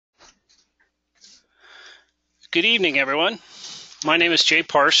Good evening, everyone. My name is Jay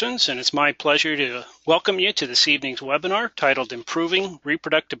Parsons, and it's my pleasure to welcome you to this evening's webinar titled Improving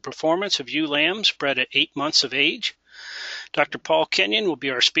Reproductive Performance of Ewe Lambs Bred at 8 months of age. Dr. Paul Kenyon will be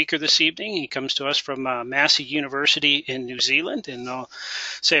our speaker this evening. He comes to us from Massey University in New Zealand, and I'll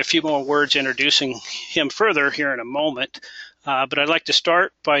say a few more words introducing him further here in a moment. But I'd like to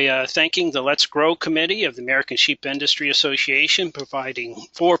start by thanking the Let's Grow Committee of the American Sheep Industry Association for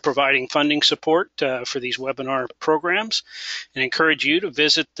providing funding support for these webinar programs, and encourage you to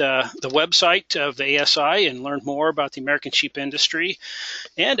visit the website of the ASI and learn more about the American sheep industry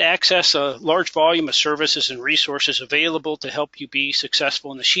and access a large volume of services and resources available to help you be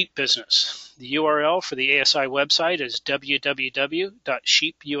successful in the sheep business. The URL for the ASI website is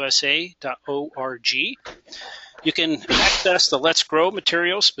www.sheepusa.org. You can access the Let's Grow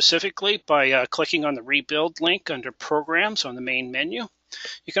materials specifically by clicking on the Rebuild link under Programs on the main menu.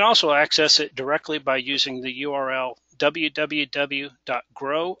 You can also access it directly by using the URL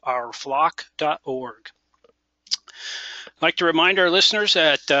www.growourflock.org. I'd like to remind our listeners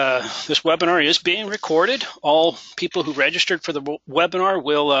that this webinar is being recorded. All people who registered for the webinar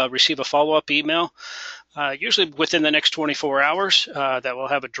will receive a follow-up email usually within the next 24 hours that will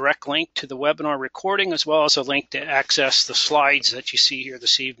have a direct link to the webinar recording as well as a link to access the slides that you see here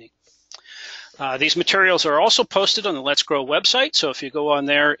this evening. These materials are also posted on the Let's Grow website, so if you go on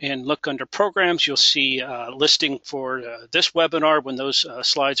there and look under programs, you'll see a listing for this webinar when those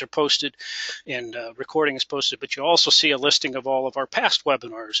slides are posted and recording is posted, but you'll also see a listing of all of our past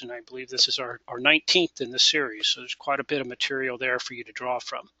webinars, and I believe this is our 19th in this series, so there's quite a bit of material there for you to draw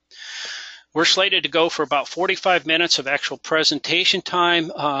from. We're slated to go for about 45 minutes of actual presentation time,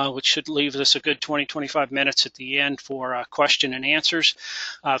 which should leave us a good 20-25 minutes at the end for question and answers.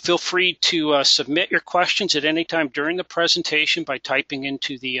 Feel free to submit your questions at any time during the presentation by typing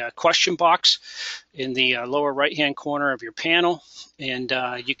into the question box in the lower right-hand corner of your panel. And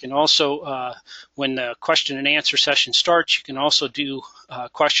you can also, when the question and answer session starts, you can also do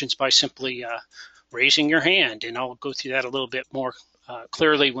questions by simply raising your hand, and I'll go through that a little bit more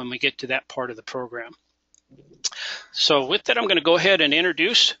clearly when we get to that part of the program. So with that, I'm going to go ahead and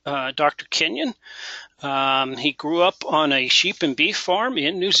introduce Dr. Kenyon. He grew up on a sheep and beef farm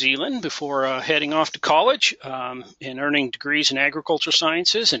in New Zealand before heading off to college and earning degrees in agricultural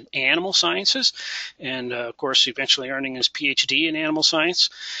sciences and animal sciences, and of course eventually earning his PhD in animal science.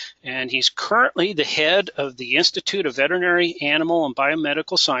 And he's currently the head of the Institute of Veterinary, Animal, and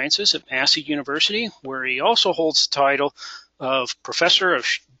Biomedical Sciences at Massey University, where he also holds the title of Professor of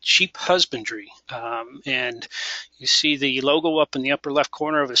Sheep Husbandry. And you see the logo up in the upper left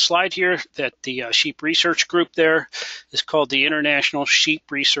corner of the slide here that the sheep research group there is called the International Sheep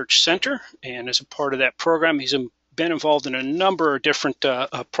Research Center. And as a part of that program, he's been involved in a number of different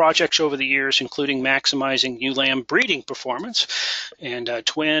projects over the years, including maximizing ewe lamb breeding performance and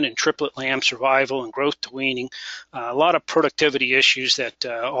twin and triplet lamb survival and growth to weaning, a lot of productivity issues that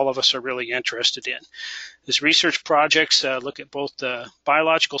all of us are really interested in. His research projects look at both the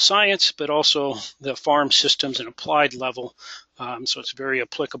biological science, but also the farm systems and applied level. So it's very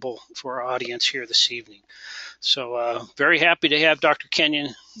applicable for our audience here this evening. So very happy to have Dr.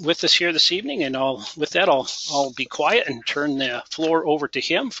 Kenyon with us here this evening. And with that, I'll be quiet and turn the floor over to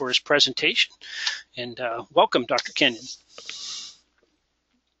him for his presentation. And welcome, Dr. Kenyon.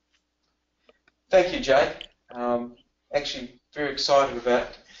 Thank you, Jay. Actually, very excited about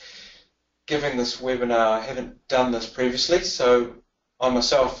giving this webinar. I haven't done this previously, so I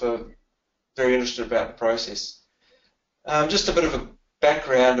myself am very interested about the process. Just a bit of a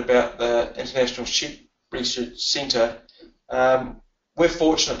background about the International Sheep Research Centre. We're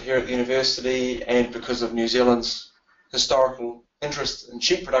fortunate here at the university, and because of New Zealand's historical interest in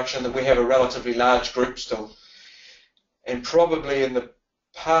sheep production, that we have a relatively large group still. And probably in the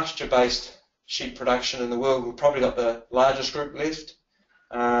pasture-based sheep production in the world, we've probably got the largest group left.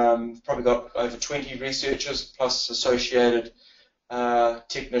 Probably got over 20 researchers plus associated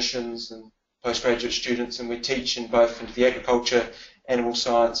technicians and postgraduate students, and we teach in both into the agriculture, animal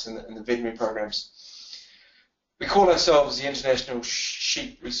science, and the veterinary programs. We call ourselves the International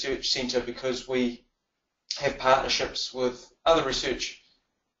Sheep Research Centre because we have partnerships with other research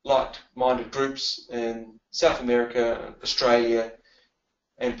like-minded groups in South America, Australia,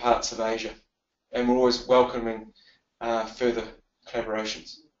 and parts of Asia, and we're always welcoming further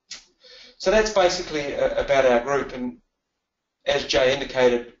collaborations. So that's basically about our group, and as Jay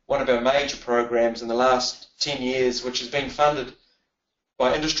indicated, one of our major programs in the last 10 years, which has been funded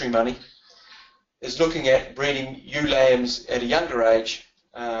by industry money, is looking at breeding ewe lambs at a younger age,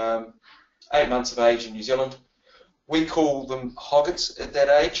 8 months of age in New Zealand. We call them hoggets at that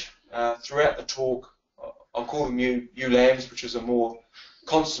age. Throughout the talk, I'll call them ewe lambs, which is a more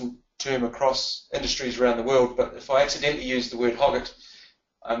constant term across industries around the world, but if I accidentally use the word hogget,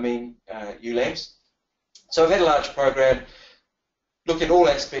 I mean ewe lambs. So I've had a large program looking at all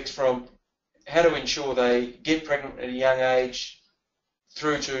aspects from how to ensure they get pregnant at a young age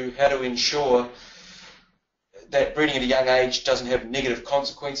through to how to ensure that breeding at a young age doesn't have negative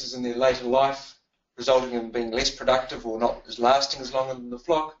consequences in their later life, resulting in being less productive or not as lasting as long in the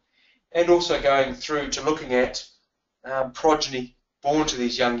flock, and also going through to looking at progeny born to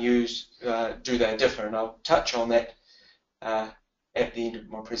these young ewes, do they differ? And I'll touch on that at the end of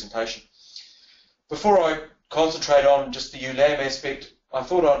my presentation. Before I concentrate on just the ewe lamb aspect, I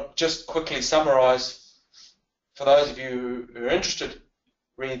thought I'd just quickly summarise, for those of you who are interested,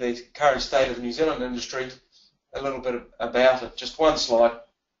 really the current state of the New Zealand industry, a little bit about it. Just one slide.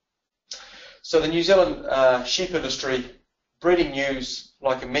 So the New Zealand sheep industry, breeding ewes,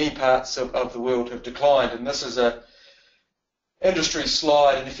 like in many parts of the world, have declined, and this is a industry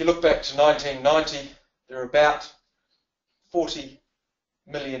slide, and if you look back to 1990, there are about 40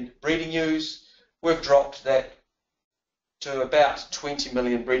 million breeding ewes. We've dropped that to about 20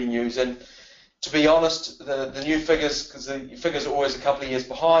 million breeding ewes, and to be honest, the new figures, because the figures are always a couple of years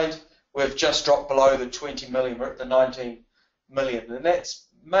behind, we've just dropped below the 20 million, we're at the 19 million, and that's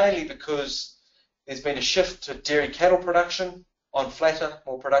mainly because there's been a shift to dairy cattle production on flatter,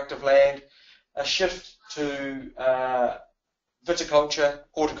 more productive land, a shift to viticulture,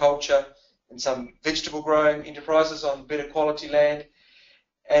 horticulture, and some vegetable growing enterprises on better quality land,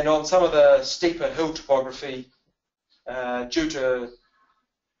 and on some of the steeper hill topography, due to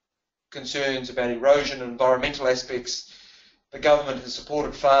concerns about erosion and environmental aspects, the government has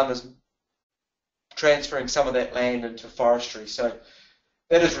supported farmers transferring some of that land into forestry. So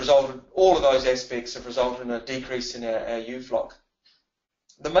that has resulted, all of those aspects have resulted in a decrease in our ewe flock.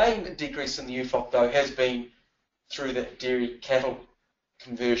 The main decrease in the ewe flock, though, has been through that dairy cattle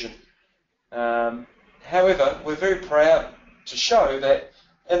conversion. However, we're very proud to show that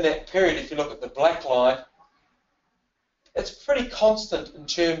in that period, if you look at the black line, it's pretty constant in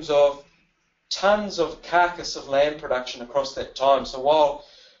terms of tons of carcass of lamb production across that time. So while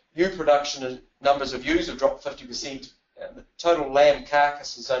ewe production and numbers of ewes have dropped 50%, the total lamb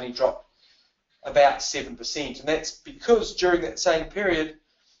carcass has only dropped about 7%. And that's because during that same period,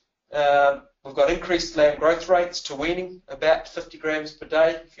 we've got increased lamb growth rates to weaning, about 50 grams per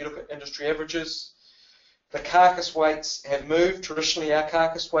day, if you look at industry averages. The carcass weights have moved. Traditionally, our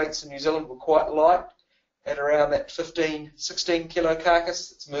carcass weights in New Zealand were quite light, at around that 15, 16 kilo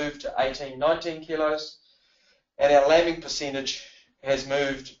carcass. It's moved to 18, 19 kilos. And our lambing percentage has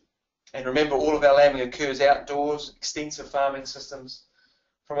moved. And remember, all of our lambing occurs outdoors, extensive farming systems,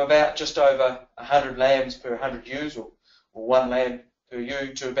 from about just over 100 lambs per 100 ewes, or 1 lamb per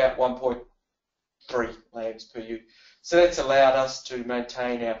ewe, to about 1.3 lambs per ewe. So that's allowed us to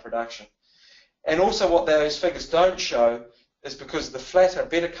maintain our production. And also what those figures don't show is because the flatter,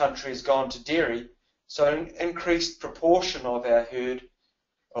 better country has gone to dairy, so an increased proportion of our herd,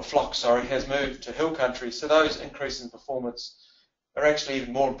 or flock, sorry, has moved to hill country. So those increases in performance are actually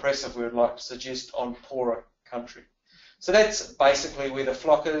even more impressive, we would like to suggest, on poorer country. So that's basically where the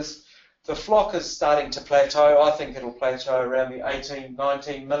flock is. The flock is starting to plateau. I think it'll plateau around the 18,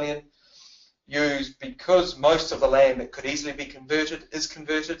 19 million ewes, because most of the land that could easily be converted is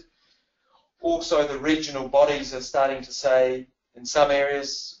converted. Also, the regional bodies are starting to say, in some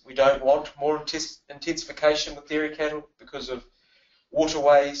areas, we don't want more intensification with dairy cattle because of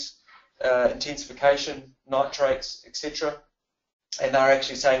waterways, intensification, nitrates, etc. And they're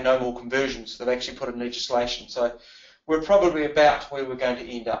actually saying no more conversions. They've actually put in legislation. So we're probably about where we're going to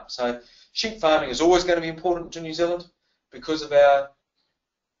end up. So sheep farming is always going to be important to New Zealand because of our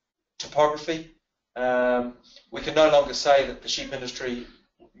topography. We can no longer say that the sheep industry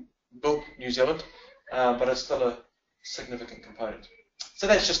built New Zealand, but it's still a significant component. So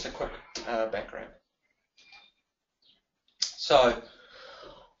that's just a quick background. So,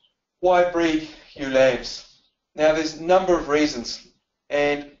 why breed ewe lambs? Now, there's a number of reasons,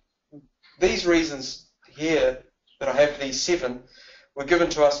 and these reasons here that I have, these 7, were given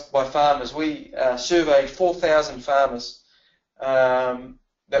to us by farmers. We surveyed 4,000 farmers that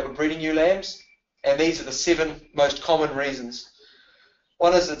were breeding ewe lambs, and these are the 7 most common reasons.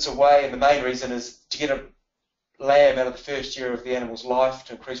 One is it's a way, and the main reason is to get a lamb out of the first year of the animal's life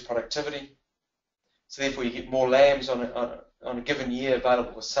to increase productivity. So therefore you get more lambs on a given year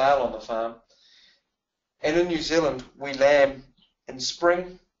available for sale on the farm. And in New Zealand, we lamb in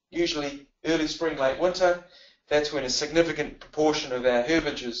spring, usually early spring, late winter. That's when a significant proportion of our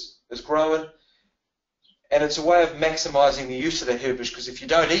herbage is growing. And it's a way of maximising the use of that herbage, because if you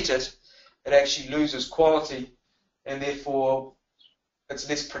don't eat it, it actually loses quality, and therefore it's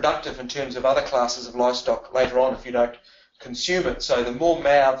less productive in terms of other classes of livestock later on if you don't consume it. So the more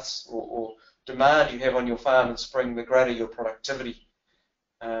mouths or demand you have on your farm in spring, the greater your productivity.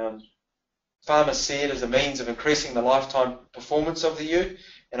 Farmers see it as a means of increasing the lifetime performance of the ewe,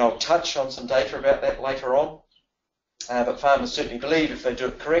 and I'll touch on some data about that later on. But farmers certainly believe if they do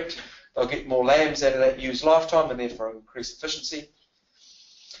it correct, they'll get more lambs out of that ewe's lifetime and therefore increase efficiency.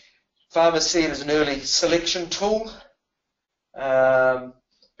 Farmers see it as an early selection tool,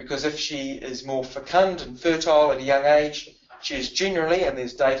 because if she is more fecund and fertile at a young age, she is generally, and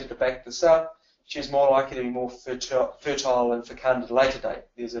there's data to back this up, she is more likely to be more fertile and fecund at a later date.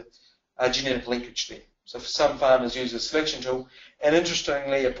 There's a genetic linkage there. So for some farmers use a selection tool, and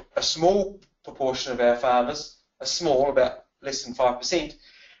interestingly, a small proportion of our farmers, about less than 5%,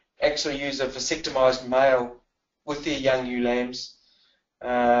 actually use a vasectomized male with their young ewe lambs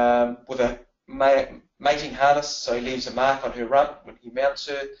with a mating harness, so he leaves a mark on her rump when he mounts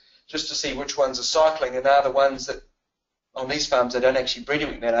her, just to see which ones are cycling, and they're the ones that, on these farms, they don't actually breed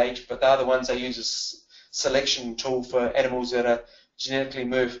them at that age, but they're the ones they use as selection tool for animals that are genetically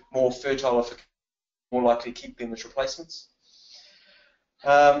more fertile or more likely to keep them as replacements.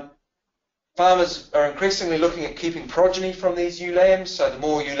 Farmers are increasingly looking at keeping progeny from these ewe lambs, so the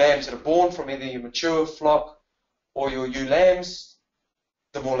more ewe lambs that are born from either your mature flock or your ewe lambs,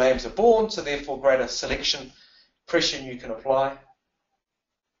 the more lambs are born, so therefore greater selection pressure you can apply.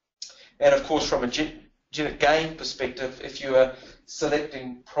 And of course, from a genetic gain perspective, if you are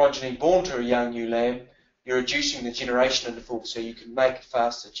selecting progeny born to a young ewe lamb, you're reducing the generation interval, so you can make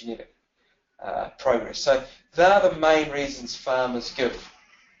faster genetic progress. So they're the main reasons farmers give.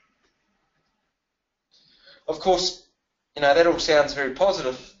 Of course, that all sounds very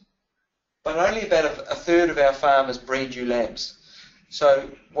positive, but only about a third of our farmers breed ewe lambs. So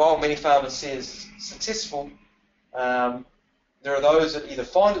while many farmers see it as successful, there are those that either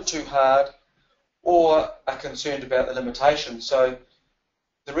find it too hard or are concerned about the limitations. So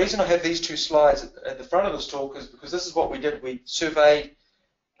the reason I have these two slides at the front of this talk is because this is what we did. We surveyed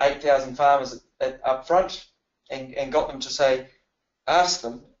 8,000 farmers up front and got them to ask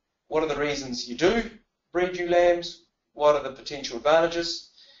them, what are the reasons you do breed ewe lambs? What are the potential advantages?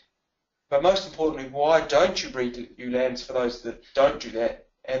 But most importantly, why don't you breed ewe lambs for those that don't do that?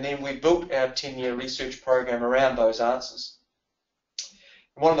 And then we built our 10-year research program around those answers.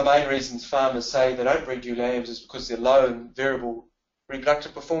 And one of the main reasons farmers say they don't breed ewe lambs is because they're low in variable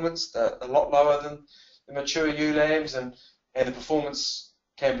reproductive performance. They're a lot lower than the mature ewe lambs, and the performance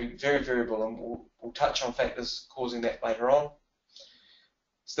can be very variable, and we'll touch on factors causing that later on.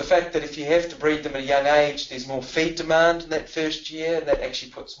 It's the fact that if you have to breed them at a young age, there's more feed demand in that first year, and that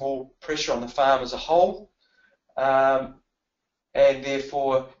actually puts more pressure on the farm as a whole. And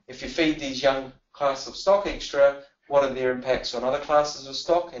therefore, if you feed these young classes of stock extra, what are their impacts on other classes of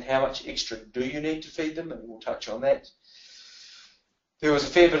stock, and how much extra do you need to feed them? And we'll touch on that. There was a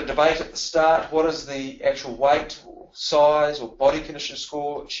fair bit of debate at the start. What is the actual weight or size or body condition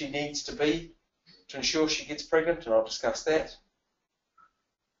score she needs to be to ensure she gets pregnant? And I'll discuss that.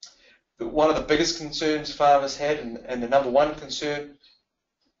 But one of the biggest concerns farmers had, and the number one concern,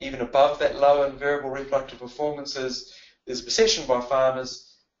 even above that low and variable reproductive performance, is there's a perception by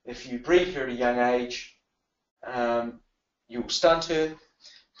farmers, if you breed her at a young age, you'll stunt her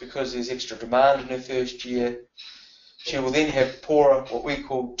because there's extra demand in her first year. She will then have poorer, what we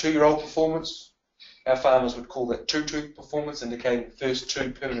call 2-year-old performance. Our farmers would call that two-tooth performance, indicating the first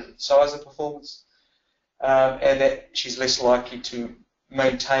 2 permanent sizer performance, and that she's less likely to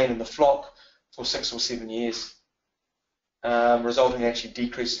maintain in the flock for 6 or 7 years, resulting in actually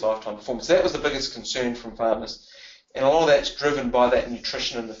decreased lifetime performance. That was the biggest concern from farmers, and a lot of that's driven by that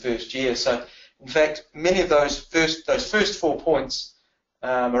nutrition in the first year. So, in fact, many of those first 4 points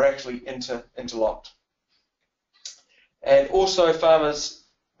are actually interlocked. And also, farmers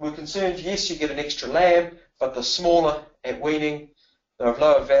were concerned, yes, you get an extra lamb, but they're smaller at weaning, they're of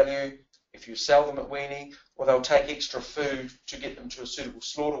lower value if you sell them at weaning, or they'll take extra food to get them to a suitable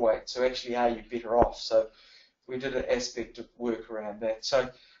slaughter weight. So actually, are you better off? So we did an aspect of work around that. So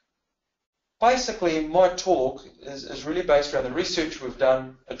basically, my talk is really based around the research we've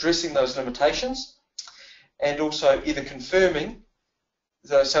done addressing those limitations, and also either confirming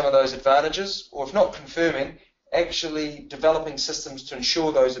some of those advantages, or if not confirming, actually developing systems to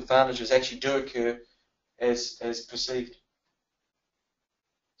ensure those advantages actually do occur as perceived.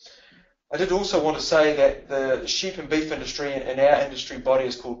 I did also want to say that the sheep and beef industry, and our industry body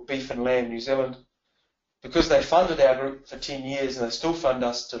is called Beef and Lamb New Zealand, because they funded our group for 10 years and they still fund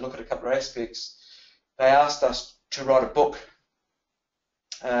us to look at a couple of aspects, they asked us to write a book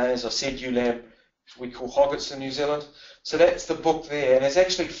As I said, ewe lamb, we call hoggets in New Zealand. So that's the book there, and it's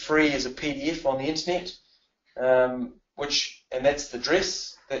actually free as a PDF on the internet, and that's the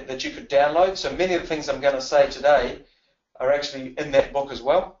address that you could download. So many of the things I'm going to say today are actually in that book as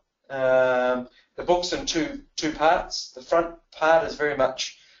well. The book's in two parts. The front part is very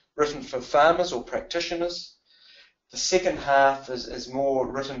much written for farmers or practitioners. The second half is more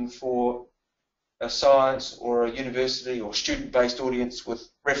written for a science or a university or student-based audience with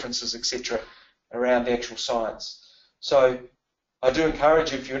references, etc., around the actual science. So I do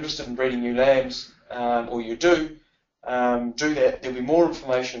encourage you, if you're interested in breeding new lambs, or you do that. There'll be more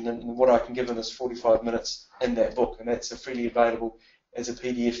information than what I can give in this 45 minutes in that book, and that's freely available as a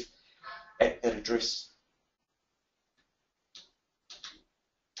PDF at that address.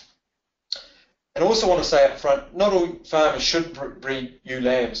 And I also want to say up front, not all farmers should breed ewe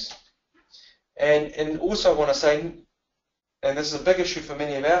lambs. And also I want to say, and this is a big issue for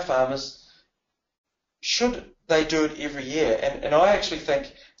many of our farmers, should they do it every year? And I actually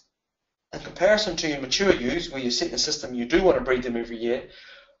think, in comparison to your mature ewes, where you set in a system you do want to breed them every year,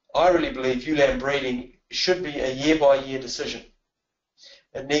 I really believe ewe lamb breeding should be a year-by-year decision.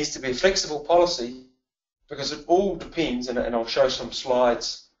 It needs to be a flexible policy, because it all depends, and I'll show some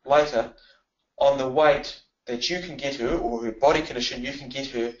slides later, on the weight that you can get her, or her body condition you can get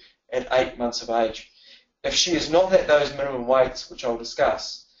her at 8 months of age. If she is not at those minimum weights, which I'll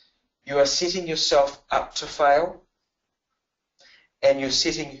discuss, you are setting yourself up to fail, and you're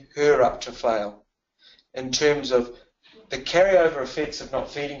setting her up to fail in terms of the carryover effects of not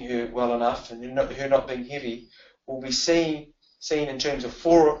feeding her well enough and her not being heavy will be seen in terms of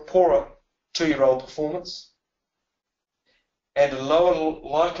poorer 2-year-old performance and a lower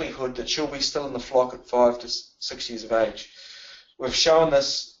likelihood that she'll be still in the flock at 5 to 6 years of age. We've shown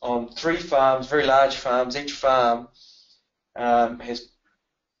this on 3 farms, very large farms. Each farm has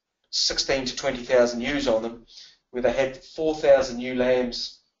 16 to 20,000 ewes on them, where they had 4,000 ewe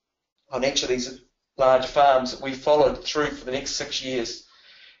lambs on each of these large farms that we followed through for the next 6 years.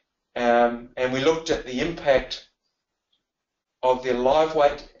 And we looked at the impact of their live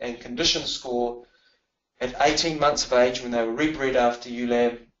weight and condition score at 18 months of age when they were rebred after ewe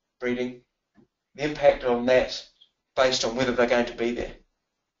lamb breeding, the impact on that based on whether they're going to be there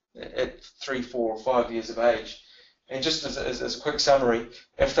at 3, 4 or 5 years of age. And just as a quick summary,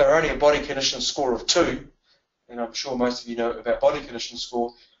 if they're only a body condition score of 2, and I'm sure most of you know about body condition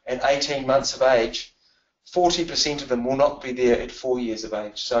score, at 18 months of age, 40% of them will not be there at 4 years of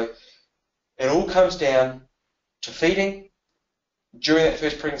age. So it all comes down to feeding during that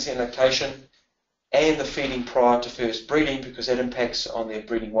first pregnancy and lactation, and the feeding prior to first breeding, because that impacts on their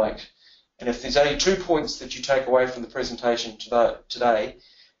breeding weight. And if there's only 2 points that you take away from the presentation today,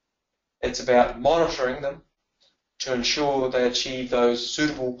 it's about monitoring them to ensure they achieve those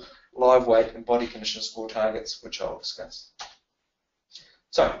suitable live weight and body condition score targets, which I'll discuss.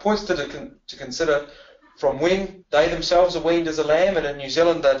 So, points to consider from when they themselves are weaned as a lamb, and in New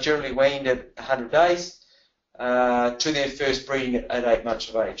Zealand they're generally weaned at 100 days, to their first breeding at 8 months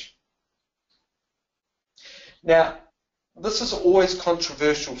of age. Now, this is always a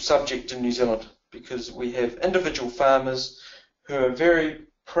controversial subject in New Zealand, because we have individual farmers who are very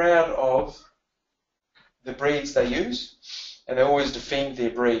proud of the breeds they use, and they always defend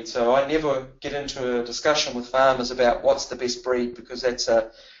their breed. So I never get into a discussion with farmers about what's the best breed, because that's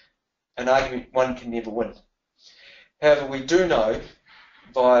an argument one can never win. However, we do know,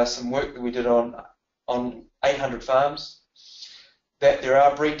 via some work that we did on 800 farms, that there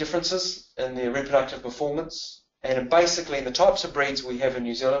are breed differences in their reproductive performance, and basically in the types of breeds we have in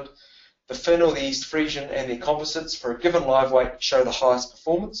New Zealand, the Finn or the East Frisian and their composites for a given live weight show the highest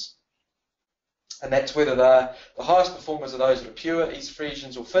performance, and that's whether the highest performers are those that are pure East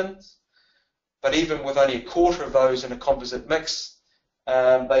Frisians or Finns, but even with only a quarter of those in a composite mix,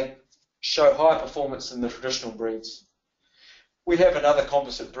 they show higher performance than the traditional breeds. We have another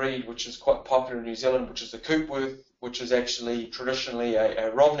composite breed which is quite popular in New Zealand, which is the Coopworth, which is actually traditionally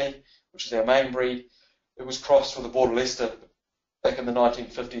a Romney, which is our main breed. It was crossed with a Border Leicester back in the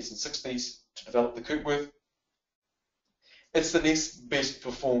 1950s and 60s to develop the Coopworth. It's the next best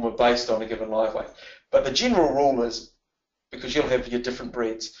performer based on a given live weight. But the general rule is, because you'll have your different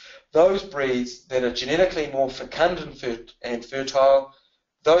breeds, those breeds that are genetically more fecund and fertile,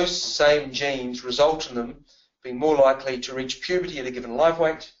 those same genes result in them being more likely to reach puberty at a given live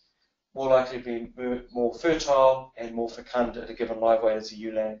weight, more likely to be more fertile and more fecund at a given live weight as a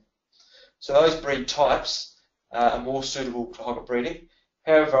ewe lamb. So those breed types are more suitable for hogget breeding.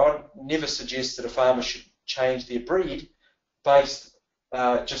 However, I'd never suggest that a farmer should change their breed based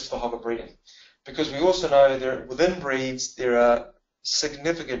just for hogget breeding, because we also know that within breeds there are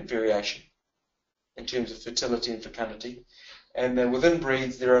significant variation in terms of fertility and fecundity. And then within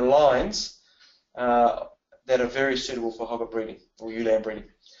breeds, there are lines that are very suitable for hogget breeding or ewe lamb breeding.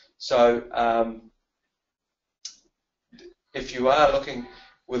 So if you are looking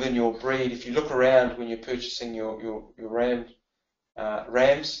within your breed, if you look around when you're purchasing your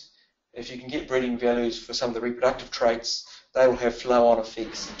rams, if you can get breeding values for some of the reproductive traits, they will have flow-on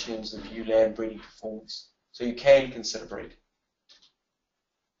effects in terms of ewe lamb breeding performance. So you can consider breed.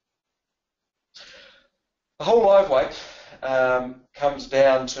 The whole live weight comes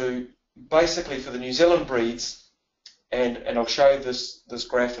down to basically for the New Zealand breeds, and I'll show this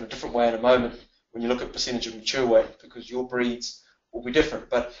graph in a different way in a moment when you look at percentage of mature weight, because your breeds will be different.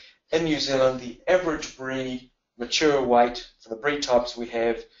 But in New Zealand, the average breed mature weight for the breed types we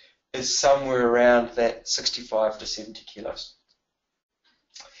have is somewhere around that 65 to 70 kilos.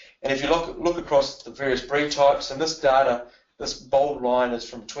 And if you look across the various breed types, and this data, this bold line is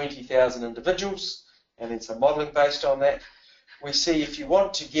from 20,000 individuals, and then some modelling based on that, we see if you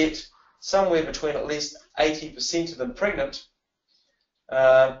want to get somewhere between at least 80% of them pregnant,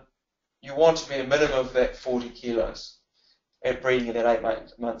 you want to be a minimum of that 40 kilos at breeding at that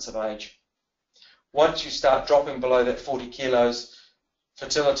 8 months of age. Once you start dropping below that 40 kilos,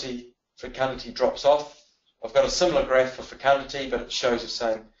 fertility, fecundity drops off. I've got a similar graph for fecundity, but it shows the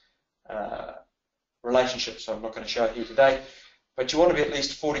same relationship, so I'm not going to show it here today. But you want to be at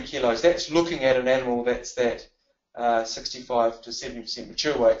least 40 kilos. That's looking at an animal that's that 65 to 70%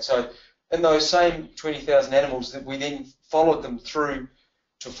 mature weight. So in those same 20,000 animals, that we then followed them through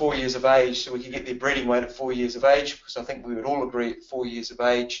to 4 years of age, so we could get their breeding weight at 4 years of age, because I think we would all agree at 4 years of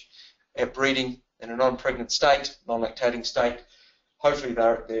age at breeding in a non-pregnant state, non-lactating state, hopefully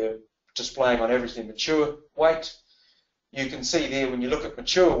they're displaying on average their mature weight. You can see there when you look at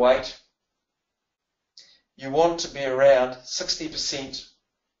mature weight, you want to be around 60%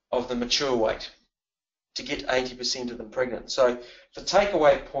 of the mature weight to get 80% of them pregnant. So the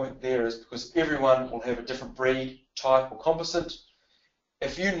takeaway point there is, because everyone will have a different breed, type or composite,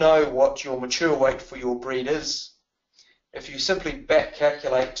 if you know what your mature weight for your breed is, if you simply back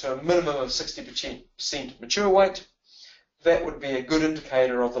calculate to a minimum of 60% mature weight, that would be a good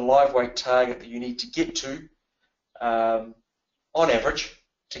indicator of the live weight target that you need to get to on average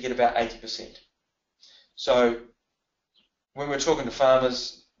to get about 80%. So when we're talking to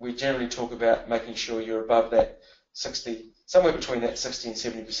farmers, we generally talk about making sure you're above that 60, somewhere between that 60 and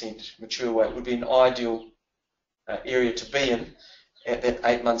 70% mature weight would be an ideal area to be in at that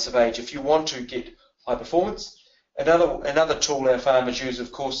 8 months of age. If you want to get high performance, another tool our farmers use,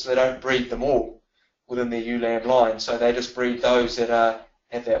 of course, they don't breed them all within their ewe lamb line, so they just breed those that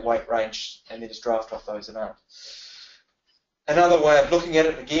have that weight range and then just draft off those that aren't. Another way of looking at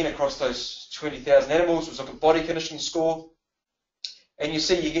it, again, across those 20,000 animals, was look at body condition score. And you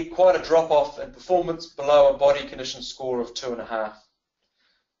see you get quite a drop-off in performance below a body condition score of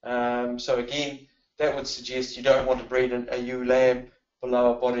 2.5. So again, that would suggest you don't want to breed a ewe lamb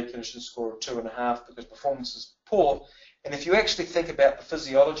below a body condition score of 2.5 because performance is poor. And if you actually think about the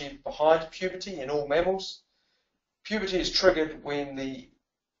physiology behind puberty in all mammals, puberty is triggered when the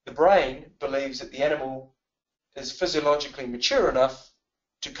brain believes that the animal is physiologically mature enough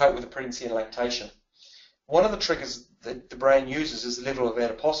to cope with the pregnancy and lactation. One of the triggers that the brain uses is the level of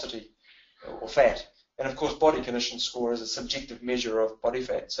adiposity or fat. And of course, body condition score is a subjective measure of body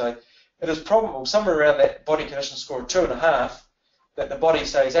fat. So it is probable somewhere around that body condition score of 2.5 that the body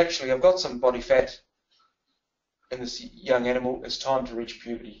says, actually, I've got some body fat in this young animal, it's time to reach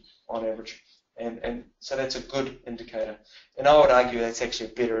puberty on average. And so that's a good indicator. And I would argue that's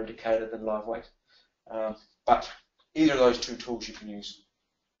actually a better indicator than live weight. But either of those two tools you can use.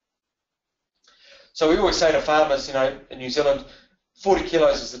 So we always say to farmers, in New Zealand, 40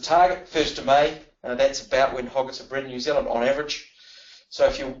 kilos is the target, 1st of May. That's about when hoggets are bred in New Zealand on average.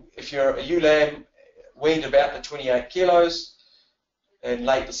 So if you're a ewe lamb weaned about the 28 kilos in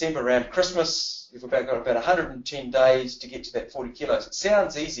late December around Christmas, you've got about 110 days to get to that 40 kilos. It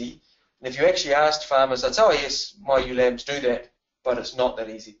sounds easy, and if you actually asked farmers, they'd say, oh yes, my ewe lambs do that, but it's not that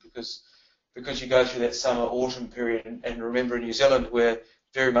easy because you go through that summer-autumn period, and remember in New Zealand we're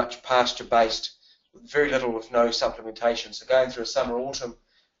very much pasture-based, with very little if no supplementation. So going through a summer-autumn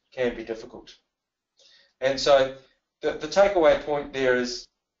can be difficult. And so the takeaway point there is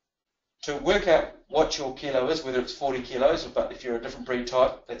to work out what your kilo is, whether it's 40 kilos, but if you're a different breed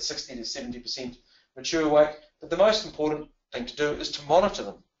type, that's 60 to 70% mature weight. But the most important thing to do is to monitor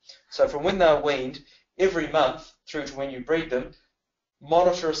them. So from when they're weaned, every month through to when you breed them,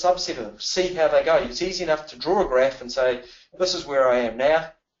 monitor a subset of them, see how they go. It's easy enough to draw a graph and say, this is where I am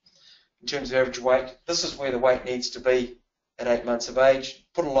now in terms of average weight. This is where the weight needs to be at 8 months of age,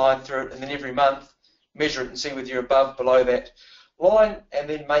 put a line through it, and then every month measure it and see whether you're above, below that line, and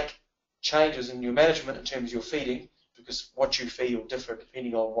then make changes in your management in terms of your feeding, because what you feed will differ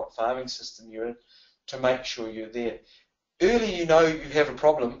depending on what farming system you're in, to make sure you're there. Early you know you have a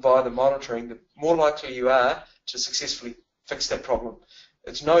problem via the monitoring, the more likely you are to successfully fix that problem.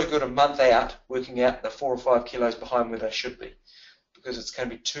 It's no good a month out working out they're 4 or 5 kilos behind where they should be, because it's going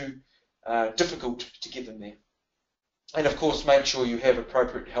to be too difficult to get them there. And of course, make sure you have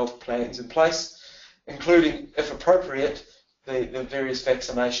appropriate health plans in place, including, if appropriate, the various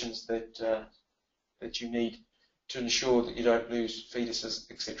vaccinations that you need to ensure that you don't lose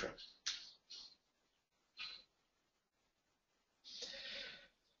fetuses, etc.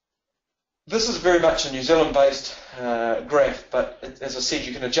 This is very much a New Zealand-based graph, but as I said,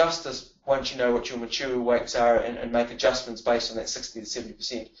 you can adjust this once you know what your mature weights are and make adjustments based on that 60 to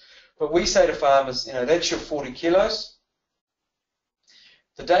 70%. But we say to farmers, that's your 40 kilos.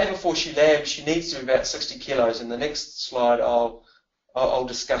 The day before she lambs, she needs to be about 60 kilos. In the next slide, I'll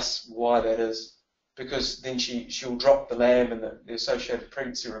discuss why that is, because then she'll drop the lamb and the associated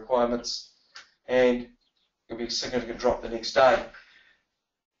pregnancy requirements, and it'll be a significant drop the next day.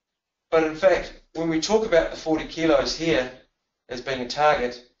 But in fact, when we talk about the 40 kilos here as being a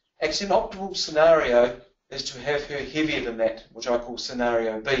target, actually an optimal scenario is to have her heavier than that, which I call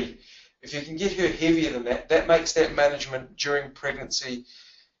scenario B. If you can get her heavier than that, that makes that management during pregnancy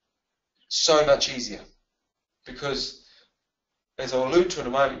so much easier. Because, as I'll allude to in a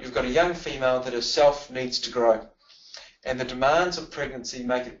moment, you've got a young female that herself needs to grow. And the demands of pregnancy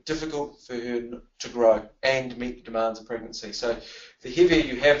make it difficult for her to grow and meet the demands of pregnancy. So the heavier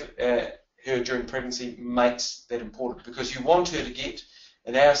you have her during pregnancy makes that important, because you want her to get,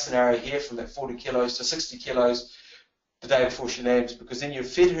 in our scenario here, from that 40 kilos to 60 kilos the day before she lambs, because then you've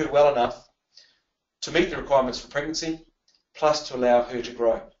fed her well enough to meet the requirements for pregnancy, plus to allow her to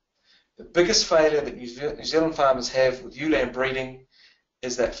grow. The biggest failure that New Zealand farmers have with ewe lamb breeding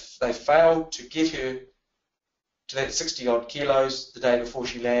is that they fail to get her to that 60 odd kilos the day before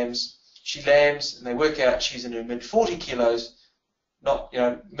she lambs. She lambs and they work out she's in her mid 40 kilos, not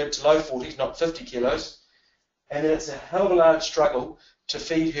mid to low 40s, not 50 kilos, and then it's a hell of a large struggle to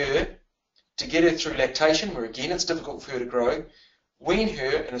feed her, to get her through lactation, where again it's difficult for her to grow, wean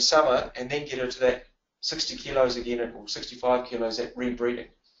her in the summer, and then get her to that 60 kilos again, or 65 kilos at rebreeding.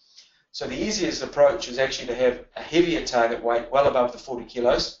 So the easiest approach is actually to have a heavier target weight, well above the 40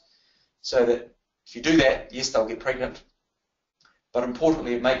 kilos, so that if you do that, yes, they'll get pregnant, but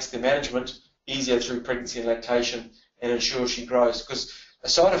importantly, it makes the management easier through pregnancy and lactation and ensures she grows. Because a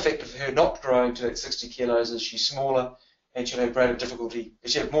side effect of her not growing to that 60 kilos is she's smaller and she'll have greater difficulty,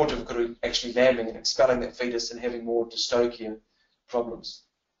 she'll have more difficulty actually lambing and expelling that fetus and having more dystocia problems.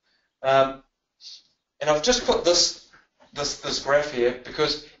 And I've just put this graph here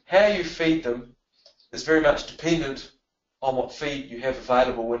because how you feed them is very much dependent on what feed you have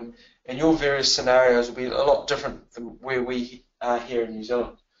available, and your various scenarios will be a lot different than where we are here in New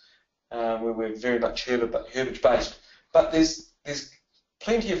Zealand, where we're very much herbage based. But there's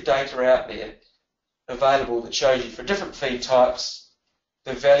plenty of data out there available that shows you for different feed types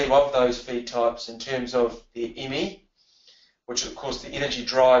the value of those feed types in terms of their ME, which of course the energy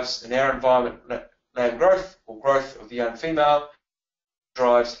drives in our environment lamb growth, or growth of the young female,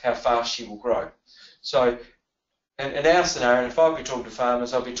 drives how fast she will grow. So in our scenario, if I'll be talking to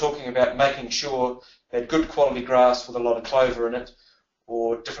farmers, I'll be talking about making sure that good quality grass with a lot of clover in it,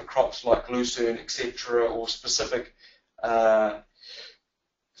 or different crops like lucerne, etc., or specific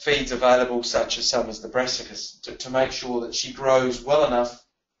feeds available, such as some as the brassicas, to make sure that she grows well enough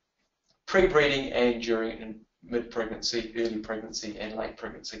pre-breeding and during and mid-pregnancy, early pregnancy and late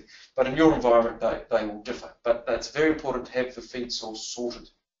pregnancy. But in your environment, they will differ. But that's very important to have the feed source sorted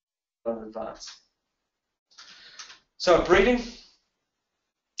in advance. So breeding,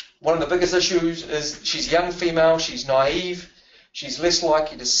 one of the biggest issues is she's a young female, she's naive, she's less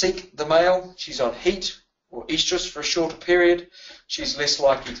likely to seek the male, she's on heat or estrus for a shorter period, she's less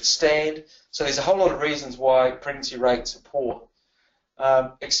likely to stand. So there's a whole lot of reasons why pregnancy rates are poor.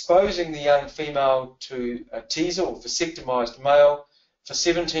 Exposing the young female to a teaser or vasectomized male for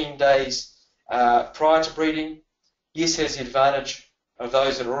 17 days prior to breeding, yes, has the advantage of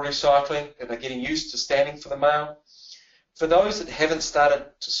those that are already cycling and they're getting used to standing for the male. For those that haven't started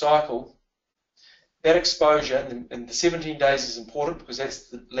to cycle, that exposure, and the 17 days is important because that's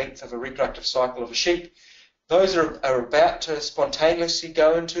the length of a reproductive cycle of a sheep. Those are about to spontaneously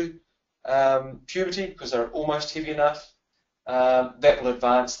go into puberty because they're almost heavy enough. That will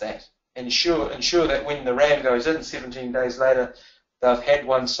advance that. Ensure that when the ram goes in 17 days later, they've had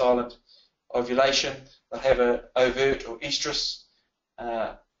one silent ovulation, they'll have an overt or estrus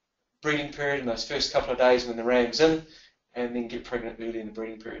breeding period in those first couple of days when the ram's in, and then get pregnant early in the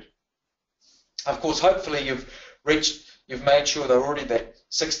breeding period. Of course, hopefully you've made sure they're already that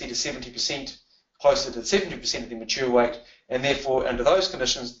 60 to 70%, closer to 70% of their mature weight, and therefore under those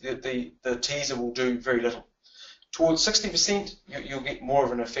conditions the teaser will do very little. Towards 60%, you'll get more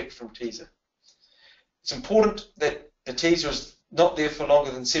of an effect from teaser. It's important that the teaser is not there for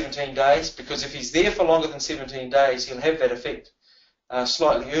longer than 17 days, because if he's there for longer than 17 days, he'll have that effect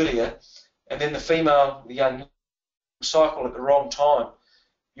slightly earlier, and then the female, the young, cycle at the wrong time.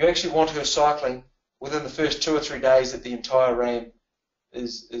 You actually want her cycling within the first 2 or 3 days that the entire ram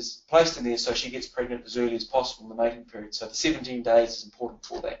is placed in there, so she gets pregnant as early as possible in the mating period. So the 17 days is important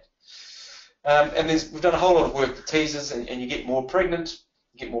for that. And we've done a whole lot of work with teasers, and you get more pregnant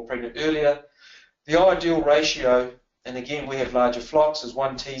earlier. The ideal ratio, and again we have larger flocks, is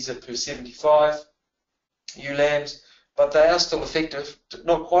 1 teaser per 75 ewe lambs, but they are still effective,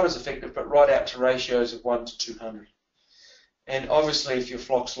 not quite as effective, but right out to ratios of 1 to 200. And obviously if your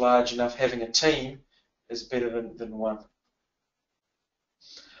flock's large enough, having a team is better than 1.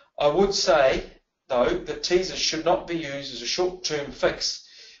 I would say, though, that teasers should not be used as a short-term fix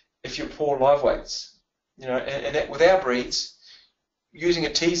if you're poor live weights. And that with our breeds, using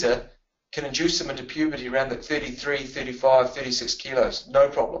a teaser can induce them into puberty around that 33, 35, 36 kilos, no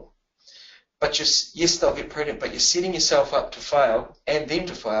problem. But yes, they'll get pregnant, but you're setting yourself up to fail, and them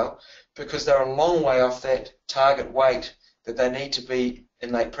to fail, because they're a long way off that target weight that they need to be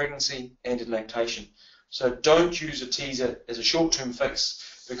in late pregnancy and in lactation. So don't use a teaser as a short-term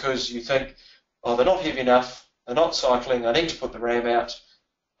fix because you think, oh, they're not heavy enough, they're not cycling, I need to put the ram out,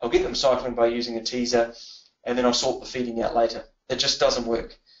 I'll get them cycling by using a teaser, and then I'll sort the feeding out later. It just doesn't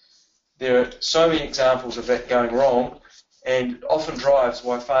work. There are so many examples of that going wrong, and it often drives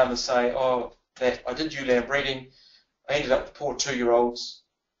why farmers say, oh, that I did ewe lamb breeding, I ended up with poor 2-year-olds,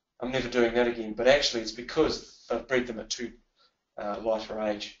 I'm never doing that again. But actually it's because they've bred them at too lighter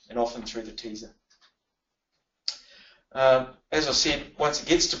age, and often through the teaser. As I said, once it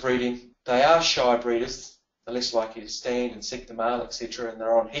gets to breeding, they are shy breeders. They're less likely to stand and seek the male, etc., and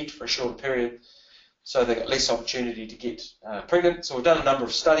they're on heat for a shorter period, so they've got less opportunity to get pregnant. So we've done a number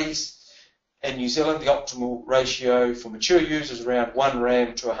of studies. In New Zealand, the optimal ratio for mature ewes is around 1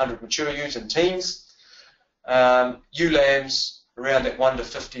 ram to 100 mature ewes in teens. Ewe lambs around that 1 to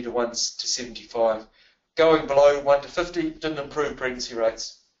 50 to 1 to 75. Going below 1 to 50 didn't improve pregnancy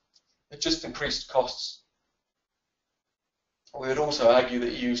rates. It just increased costs. We would also argue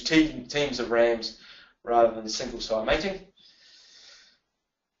that you use teams of rams rather than single-sire mating.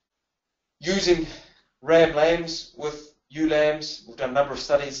 Using ram lambs with ewe lambs, we've done a number of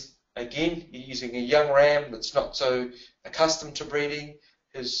studies. Again, you're using a young ram that's not so accustomed to breeding.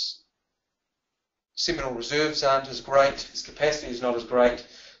 His seminal reserves aren't as great, his capacity is not as great,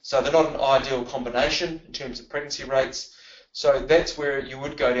 so they're not an ideal combination in terms of pregnancy rates. So that's where you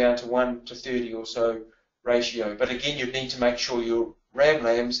would go down to 1 to 30 or so ratio. But again, you'd need to make sure your ram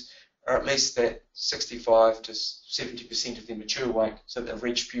lambs are at least that 65 to 70% of their mature weight, so they've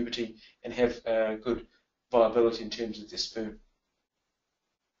reached puberty and have good viability in terms of their sperm.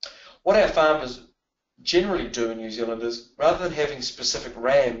 What our farmers generally do in New Zealand is, rather than having specific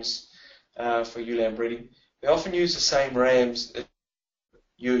rams for ewe lamb breeding, they often use the same rams as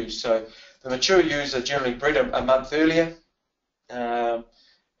ewes. So the mature ewes are generally bred a month earlier. Our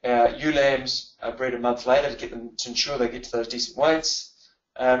ewe lambs are bred a month later to ensure they get to those decent weights,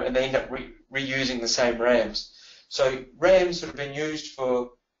 and they end up reusing the same rams. So rams that have been used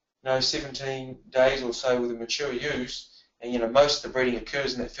for 17 days or so with the mature ewes, and most of the breeding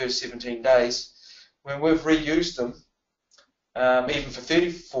occurs in that first 17 days. When we've reused them, even for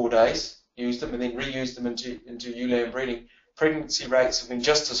 34 days, used them and then reused them into ewe lamb breeding, pregnancy rates have been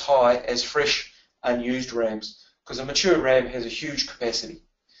just as high as fresh, unused rams, because a mature ram has a huge capacity.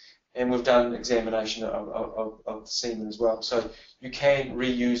 And we've done an examination of the semen as well. So you can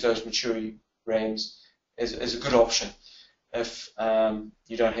reuse those mature rams as a good option if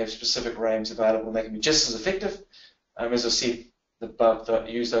you don't have specific rams available, and they can be just as effective. As I said,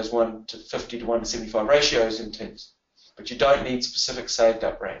 use those 1 to 50 to 1 to 75 ratios in teams, but you don't need specific saved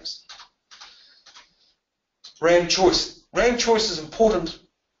up rams. Ram choice. Ram choice is important,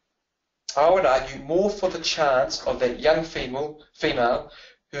 I would argue, more for the chance of that young female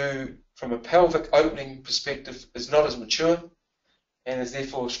who, from a pelvic opening perspective, is not as mature and is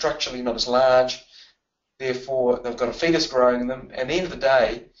therefore structurally not as large. Therefore, they've got a fetus growing in them, and at the end of the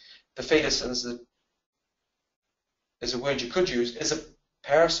day, the fetus is a word you could use, is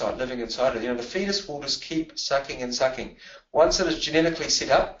parasite living inside it. The fetus will just keep sucking and sucking. Once it is genetically set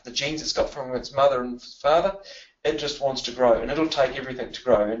up, the genes it's got from its mother and father, it just wants to grow, and it'll take everything to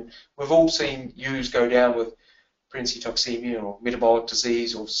grow. And we've all seen ewes go down with pregnancy toxemia or metabolic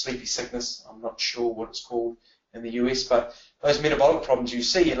disease or sleepy sickness. I'm not sure what it's called in the US, but those metabolic problems you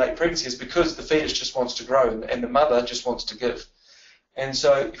see in late pregnancy is because the fetus just wants to grow and the mother just wants to give. And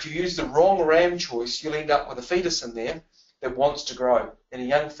so if you use the wrong ram choice, you'll end up with a fetus in there that wants to grow, and a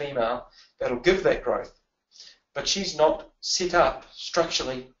young female that'll give that growth. But she's not set up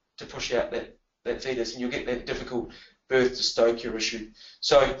structurally to push out that fetus, and you'll get that difficult birth dystocia issue.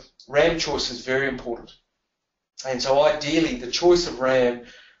 So ram choice is very important. And so ideally, the choice of ram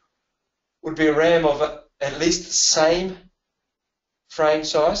would be a ram of at least the same frame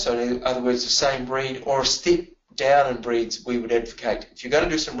size, so in other words, the same breed, or a step down in breeds we would advocate. If you're going to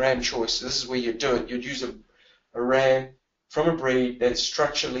do some ram choice, this is where you'd do it. You'd use a ram from a breed that's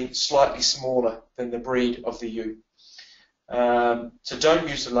structurally slightly smaller than the breed of the ewe. So don't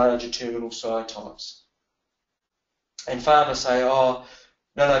use the larger terminal sire types. And farmers say, oh,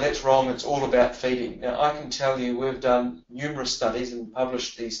 no, that's wrong, it's all about feeding. Now, I can tell you we've done numerous studies and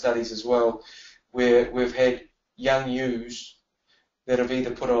published these studies as well, where we've had young ewes that have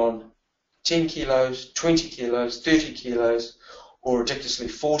either put on 10 kilos, 20 kilos, 30 kilos, or ridiculously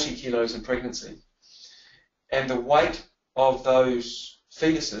 40 kilos in pregnancy. And the weight of those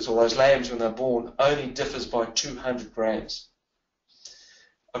fetuses, or those lambs when they're born, only differs by 200 grams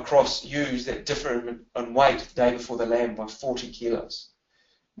across ewes that differ in weight the day before the lamb by 40 kilos.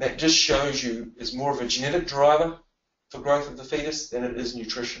 That just shows you it's more of a genetic driver for growth of the fetus than it is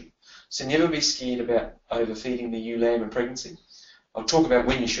nutrition. So never be scared about overfeeding the ewe lamb in pregnancy. I'll talk about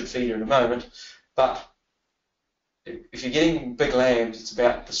when you should feed her in a moment, but if you're getting big lambs, it's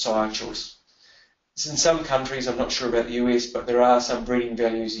about the sire choice. It's in some countries, I'm not sure about the US, but there are some breeding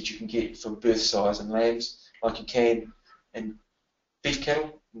values that you can get for birth size in lambs, like you can in beef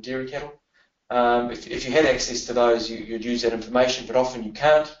cattle and dairy cattle. If you had access to those, you'd use that information, but often you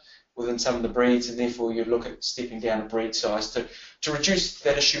can't within some of the breeds, and therefore you'd look at stepping down a breed size to reduce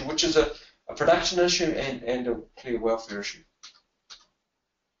that issue, which is a production issue and a clear welfare issue.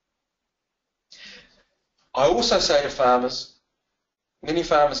 I also say to farmers, many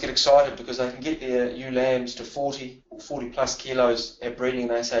farmers get excited because they can get their ewe lambs to 40 or 40 plus kilos at breeding, and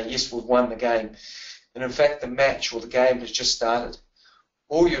they say, yes, we've won the game. And in fact, the match or the game has just started.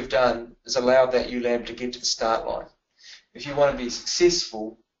 All you've done is allowed that ewe lamb to get to the start line. If you want to be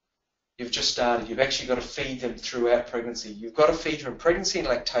successful, you've just started. You've actually got to feed them throughout pregnancy. You've got to feed her in pregnancy and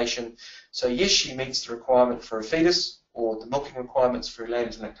lactation. So yes, she meets the requirement for a fetus or the milking requirements for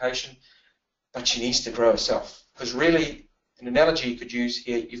lambs in lactation, but she needs to grow herself. Because really, an analogy you could use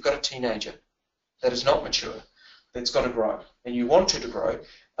here, you've got a teenager that is not mature, that's got to grow. And you want her to grow,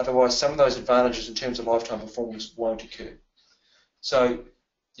 otherwise some of those advantages in terms of lifetime performance won't occur. So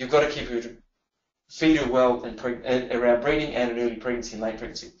you've got to keep her, feed her well around breeding and in early pregnancy and late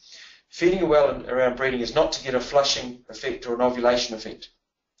pregnancy. Feeding her well around breeding is not to get a flushing effect or an ovulation effect.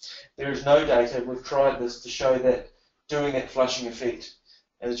 There is no data, we've tried this, to show that doing that flushing effect,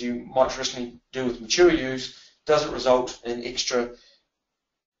 as you might traditionally do with mature ewes, doesn't result in extra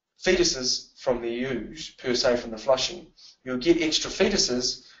fetuses from the ewes, per se, from the flushing. You'll get extra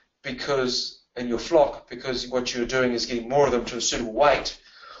fetuses because in your flock, because what you're doing is getting more of them to a suitable weight,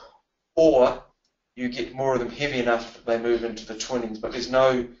 or you get more of them heavy enough that they move into the twinnings, but there's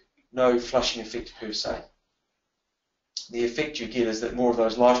no flushing effect per se. The effect you get is that more of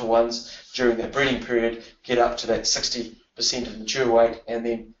those lighter ones during that breeding period get up to that 60% of mature weight and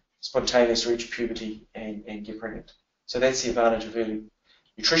then spontaneously reach puberty and get pregnant. So that's the advantage of early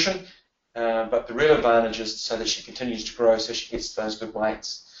nutrition, but the real advantage is so that she continues to grow, so she gets those good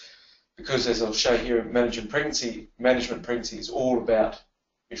weights. Because as I'll show here, management pregnancy is all about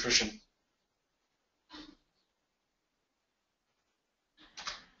nutrition.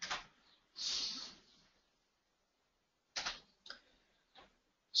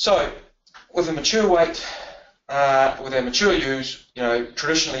 So with a mature weight, with our mature ewes,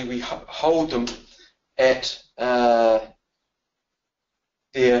 traditionally we hold them at their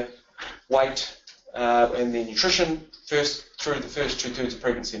weight and their nutrition through the first 2/3 of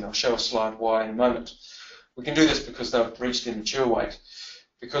pregnancy, and I'll show a slide why in a moment. We can do this because they've reached their mature weight.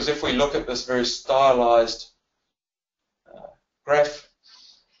 Because if we look at this very stylized graph,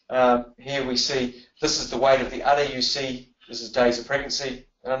 here we see this is the weight of the udder you see. This is days of pregnancy.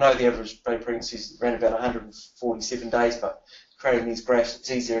 And I know the average rate of pregnancy is around about 147 days, but creating these graphs, it's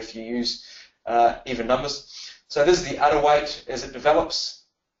easier if you use even numbers. So this is the udder weight as it develops.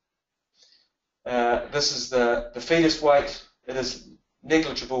 This is the fetus weight. It is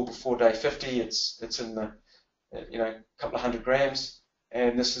negligible before day 50. It's in the a couple of 100 grams,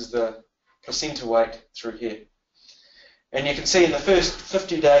 and this is the placenta weight through here. And you can see in the first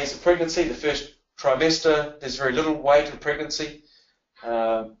 50 days of pregnancy, the first trimester, there's very little weight of pregnancy.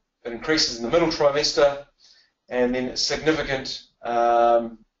 It increases in the middle trimester, and then a significant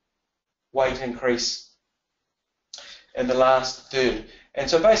weight increase in the last third. And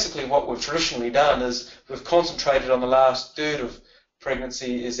so basically what we've traditionally done is we've concentrated on the last third of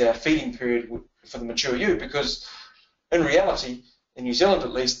pregnancy as our feeding period for the mature ewe, because in reality, in New Zealand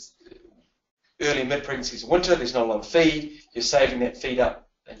at least, early and mid-pregnancy is winter, there's not a lot of feed, you're saving that feed up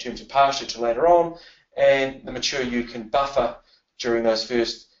in terms of pasture to later on, and the mature ewe can buffer during those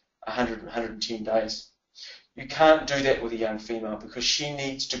first 100 110 days. You can't do that with a young female because she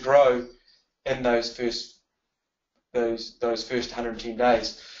needs to grow in those first 110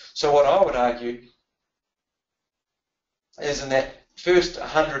 days. So what I would argue is in that first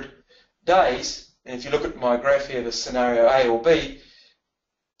 100 days, and if you look at my graph here, the scenario A or B,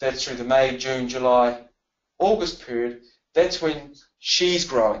 that's through the May, June, July, August period, that's when she's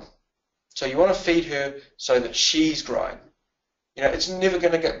growing. So you want to feed her so that she's growing. It's never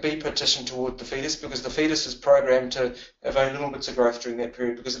going to be partitioned toward the fetus because the fetus is programmed to have only little bits of growth during that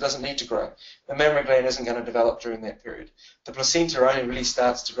period because it doesn't need to grow. The mammary gland isn't going to develop during that period. The placenta only really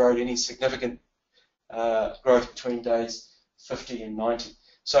starts to grow at any significant growth between days 50 and 90.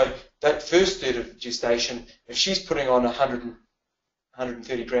 So that first third of gestation, if she's putting on 100,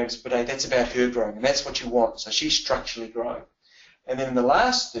 130 grams per day, that's about her growing, and that's what you want. So she's structurally growing. And then in the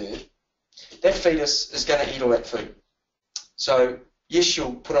last third, that fetus is going to eat all that food. So yes,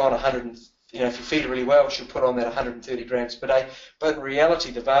 she'll put on 100, if you feed her really well, she'll put on that 130 grams per day. But in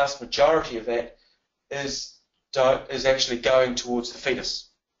reality, the vast majority of that is actually going towards the fetus,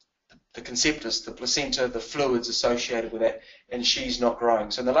 the conceptus, the placenta, the fluids associated with that, and she's not growing.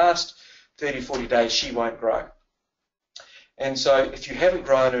 So in the last 30, 40 days, she won't grow. And so if you haven't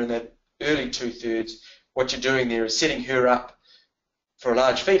grown her in that early 2/3, what you're doing there is setting her up for a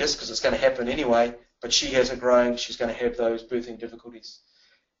large fetus, because it's going to happen anyway, but she hasn't grown, she's going to have those birthing difficulties.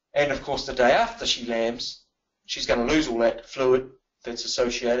 And of course, the day after she lambs, she's going to lose all that fluid that's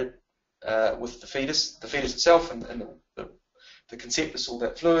associated with the fetus itself and the conceptus, all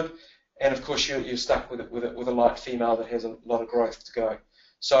that fluid. And of course, you're stuck with a light female that has a lot of growth to go.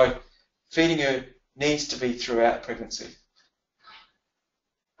 So feeding her needs to be throughout pregnancy.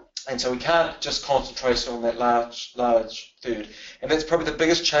 And so we can't just concentrate on that large third. And that's probably the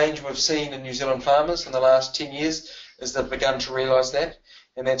biggest change we've seen in New Zealand farmers in the last 10 years, is they've begun to realise that.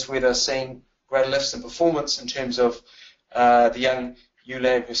 And that's where they're seeing greater lifts in performance in terms of the young ewe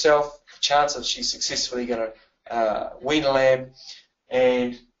lamb herself, the chance that she's successfully going to wean a lamb,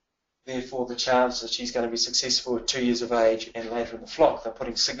 and therefore the chance that she's going to be successful at 2 years of age and later in the flock. They're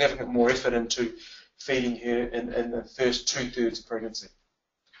putting significant more effort into feeding her in the first 2/3 of pregnancy.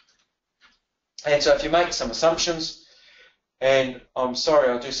 And so if you make some assumptions, and I'm sorry,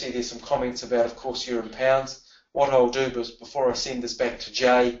 I do see there's some comments about, of course, you're in pounds. What I'll do is, before I send this back to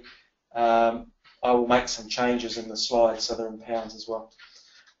Jay, I will make some changes in the slides so they're in pounds as well.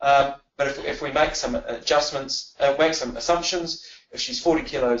 But if we make some adjustments, make some assumptions, if she's 40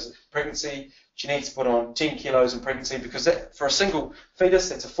 kilos in pregnancy, she needs to put on 10 kilos in pregnancy, because for a single fetus,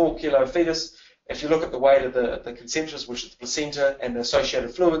 that's a 4 kilo fetus. If you look at the weight of the conceptus, which is the placenta and the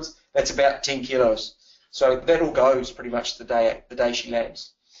associated fluids, that's about 10 kilos. So that all goes pretty much the day she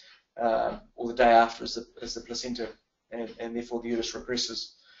lambs, or the day after as the placenta, and therefore the uterus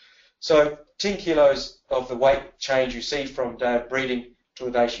regresses. So 10 kilos of the weight change you see from day of breeding to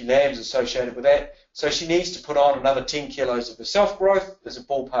the day she lambs associated with that. So she needs to put on another 10 kilos of her self-growth as a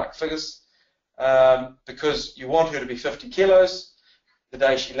ballpark figures, because you want her to be 50 kilos the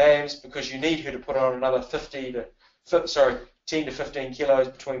day she lambs, because you need her to put on another 10 to 15 kilos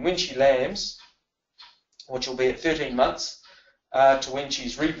between when she lambs, which will be at 13 months, to when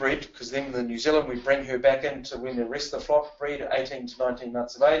she's rebred, because then in New Zealand we bring her back into when the rest of the flock breed at 18 to 19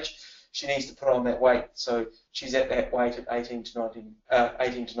 months of age. She needs to put on that weight, so she's at that weight at 18 to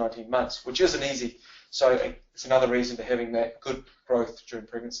 19 months, which isn't easy. So it's another reason to having that good growth during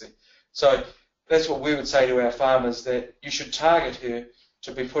pregnancy. So that's what we would say to our farmers, that you should target her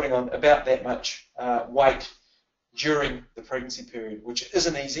to be putting on about that much weight during the pregnancy period, which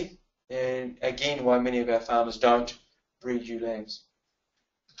isn't easy, and again why many of our farmers don't breed ewe lambs.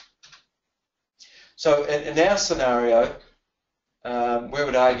 So in our scenario, we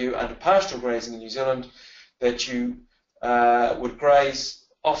would argue under pastoral grazing in New Zealand that you would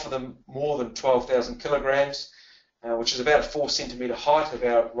offer them more than 12,000 kilograms, which is about a 4 centimetre height of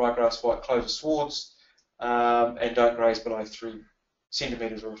our ryegrass white clover swards, and don't graze below 3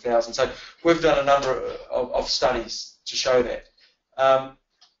 centimetres or 1,000. So we've done a number of studies to show that.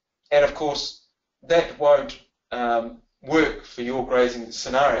 And of course, that won't work for your grazing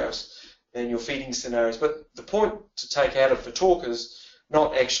scenarios and your feeding scenarios. But the point to take out of the talk is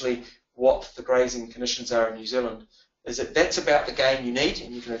not actually what the grazing conditions are in New Zealand, is that that's about the gain you need,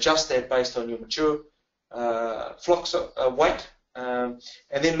 and you can adjust that based on your mature flocks weight, and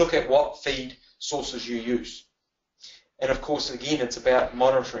then look at what feed sources you use. And of course, again, it's about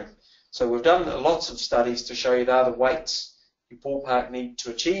monitoring. So we've done lots of studies to show you the other weights you ballpark need to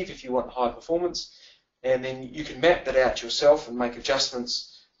achieve if you want high performance, and then you can map that out yourself and make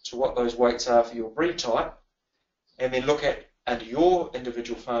adjustments to what those weights are for your breed type, and then look at, under your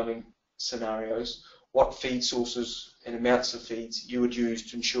individual farming scenarios, what feed sources and amounts of feeds you would use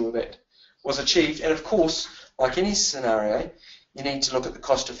to ensure that was achieved. And of course, like any scenario, you need to look at the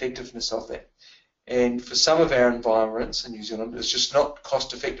cost effectiveness of that. And for some of our environments in New Zealand, it's just not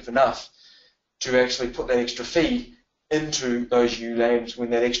cost effective enough to actually put that extra feed into those ewe lambs,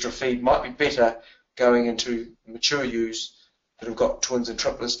 when that extra feed might be better going into mature ewes that have got twins and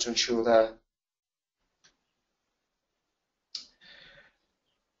triplets to ensure they're.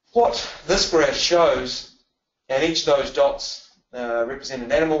 What this graph shows, and each of those dots represent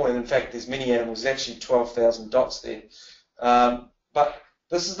an animal, and in fact there's many animals, there's actually 12,000 dots there. But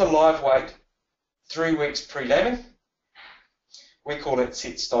this is the live weight 3 weeks pre-lambing. We call it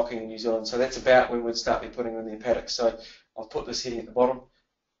set stocking in New Zealand, so that's about when we'd start putting them in their paddocks. So I'll put this heading at the bottom.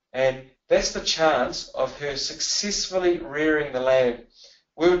 And that's the chance of her successfully rearing the lamb.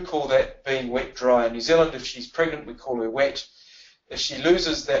 We would call that being wet dry. In New Zealand, if she's pregnant, we call her wet. If she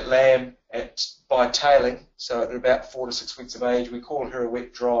loses that lamb by tailing, so at about 4 to 6 weeks of age, we call her a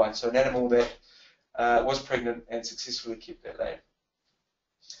wet dry. So an animal that was pregnant and successfully kept that lamb.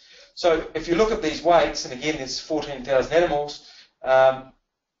 So if you look at these weights, and again there's 14,000 animals, the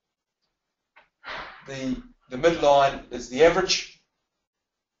midline is the average.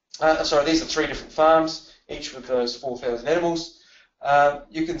 Sorry, these are 3 different farms, each with those 4,000 animals.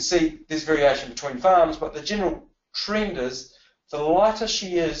 You can see there's variation between farms, but the general trend is the lighter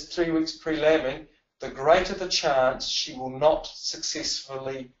she is 3 weeks pre-lambing, the greater the chance she will not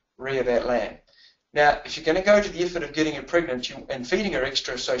successfully rear that lamb. Now, if you're going to go to the effort of getting her pregnant and feeding her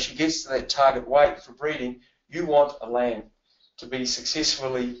extra so she gets to that target weight for breeding, you want a lamb to be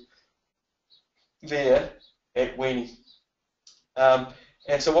successfully there at weaning.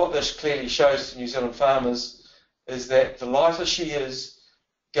 And so what this clearly shows to New Zealand farmers is that the lighter she is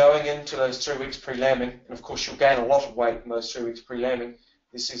going into those 3 weeks pre-lambing, and of course she'll gain a lot of weight in those 3 weeks pre-lambing,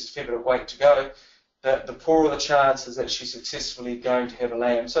 this is a fair bit of weight to go, that the poorer the chances that she's successfully going to have a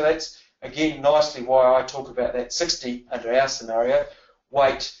lamb. So that's, again, nicely why I talk about that 60 under our scenario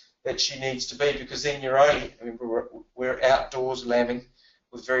weight that she needs to be, because then you're only, remember, we're outdoors lambing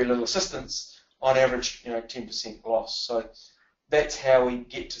with very little assistance, on average, 10% loss. So that's how we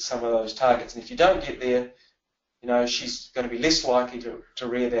get to some of those targets. And if you don't get there, she's going to be less likely to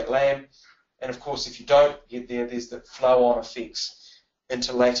rear that lamb. And of course, if you don't get there, there's the flow-on effects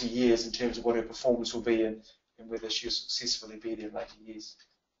into later years in terms of what her performance will be and whether she'll successfully be there in later years.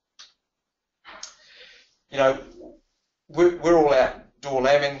 We're all outdoor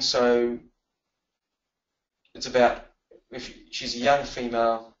lambing, so it's about, if she's a young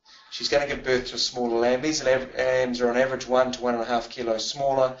female, she's going to give birth to a smaller lamb. These lambs are on average 1 to 1.5 kilos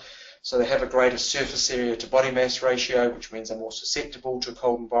smaller, so they have a greater surface area to body mass ratio, which means they're more susceptible to a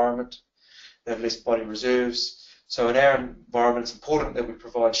cold environment. They have less body reserves. So in our environment, it's important that we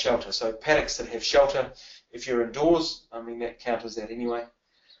provide shelter. So paddocks that have shelter, if you're indoors, that counters that anyway.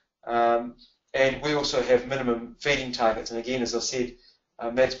 And we also have minimum feeding targets. And again, as I said,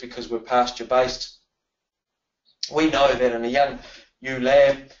 that's because we're pasture-based. We know that in a young ewe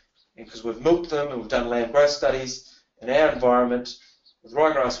lamb, because we've milked them and we've done lamb growth studies, in our environment, with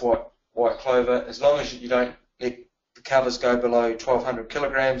ryegrass white clover, as long as you don't let the covers go below 1,200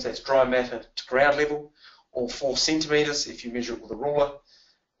 kilograms, that's dry matter to ground level, or 4 centimetres if you measure it with a ruler,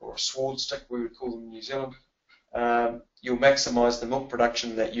 or a sward stick, we would call them in New Zealand, you'll maximise the milk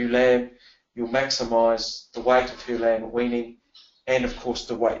production of that ewe lamb, you'll maximise the weight of her lamb at weaning, and of course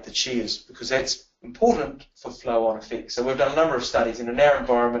the weight that she is, because that's important for flow-on effects. So we've done a number of studies, and in our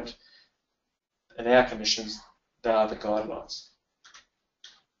environment, in our conditions, they are the guidelines.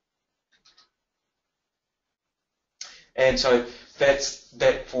 And so that's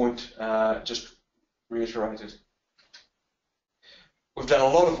that point just reiterated. We've done a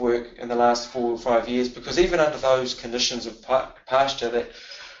lot of work in the last 4 or 5 years, because even under those conditions of pasture, that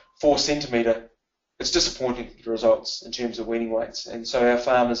 4 centimetre, it's disappointing, the results in terms of weaning weights. And so our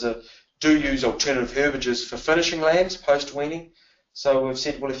farmers do use alternative herbages for finishing lambs post-weaning. So we've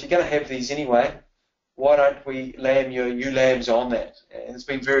said, well, if you're going to have these anyway, why don't we lamb your ewe lambs on that? And it's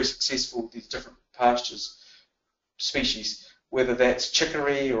been very successful with these different pastures species, whether that's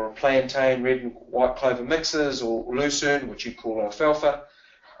chicory or plantain, red and white clover mixes, or lucerne, which you call alfalfa.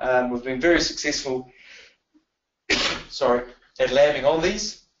 We've been very successful at lambing on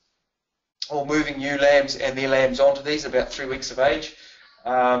these, or moving ewe lambs and their lambs onto these about 3 weeks of age.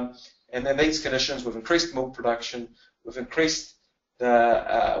 And in these conditions, we've increased milk production, we've increased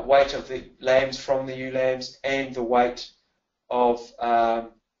the weight of the lambs from the ewe lambs and the weight of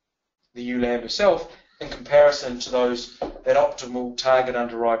the ewe lamb herself in comparison to those that optimal target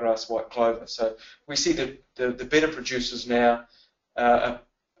under ryegrass white clover. So we see that the better producers now are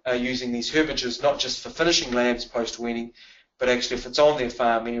using these herbages not just for finishing lambs post-weaning, but actually if it's on their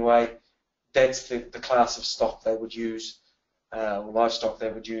farm anyway, that's the class of stock they would use, or livestock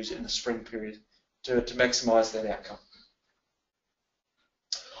they would use in the spring period to maximise that outcome.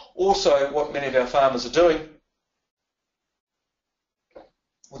 Also, what many of our farmers are doing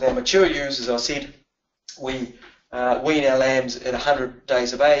with our mature ewes, as I said, we wean our lambs at 100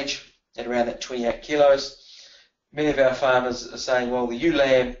 days of age at around that 28 kilos. Many of our farmers are saying, well, the ewe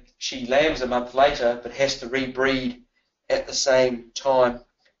lamb, she lambs a month later, but has to rebreed at the same time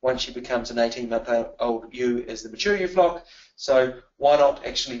once she becomes an 18-month-old ewe as the mature ewe flock. So why not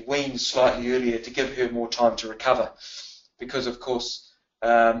actually wean slightly earlier to give her more time to recover? Because, of course,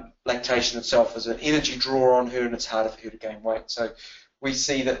 lactation itself is an energy draw on her and it's harder for her to gain weight. So we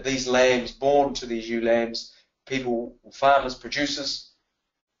see that these lambs born to these ewe lambs, farmers, producers,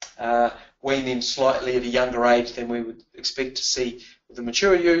 wean them slightly at a younger age than we would expect to see with the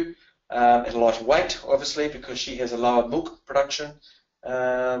mature ewe, at a lighter weight, obviously, because she has a lower milk production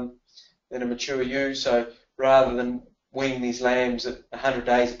than a mature ewe. So rather than weaning these lambs at 100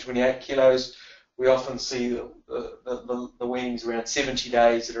 days at 28 kilos, we often see the weanings around 70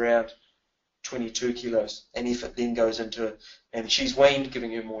 days at around 22 kilos. And effort then goes into it. And she's weaned,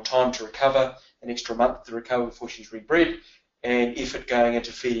 giving her more time to recover, an extra month to recover before she's rebred, and effort going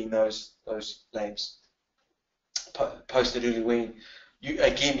into feeding those lambs post that early weaning.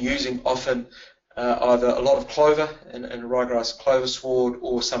 Again, using often either a lot of clover and ryegrass clover sward,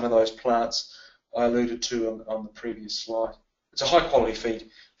 or some of those plants I alluded to on the previous slide. It's a high quality feed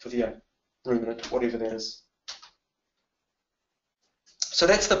for the young ruminant, whatever that is. So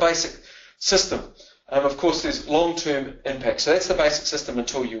that's the basic system. Of course, there's long-term impact. So that's the basic system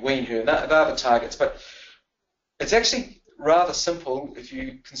until you wean her. They're the targets, but it's actually rather simple if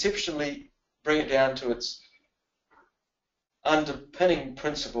you conceptually bring it down to its underpinning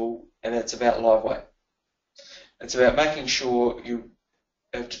principle, and it's about live weight. It's about making sure you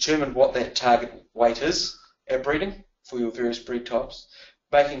have determined what that target weight is at breeding for your various breed types,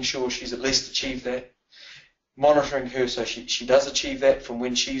 making sure she's at least achieved that, monitoring her so she does achieve that from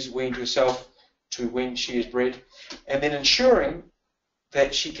when she's weaned herself to when she is bred, and then ensuring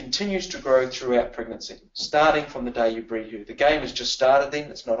that she continues to grow throughout pregnancy, starting from the day you breed her. The game has just started then,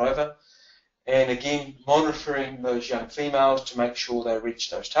 it's not over. And again, monitoring those young females to make sure they reach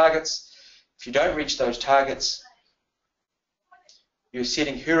those targets. If you don't reach those targets, you're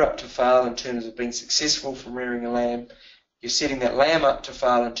setting her up to fail in terms of being successful from rearing a lamb. You're setting that lamb up to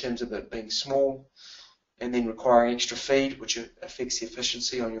fail in terms of it being small and then requiring extra feed, which affects the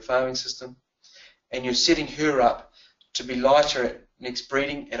efficiency on your farming system. And you're setting her up to be lighter at next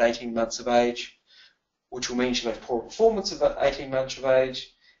breeding at 18 months of age, which will mean she'll have poor performance at 18 months of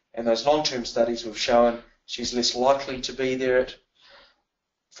age. And those long-term studies have shown she's less likely to be there at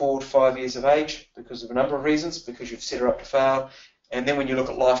 4 to 5 years of age because of a number of reasons, because you've set her up to fail. And then when you look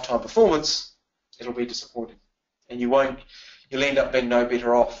at lifetime performance, it'll be disappointing. And you'll end up being no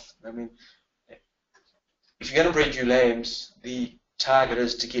better off. I mean, if you're going to breed ewe lambs, the target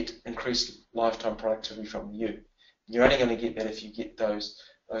is to get increased lifetime productivity from the ewe. You're only going to get that if you get those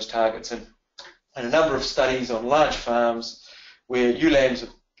targets. And a number of studies on large farms where ewe lambs,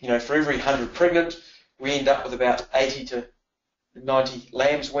 for every 100 pregnant, we end up with about 80 to 90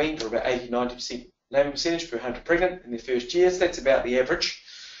 lambs weaned, or about 80-90% lambing percentage per 100 pregnant in their first years. That's about the average.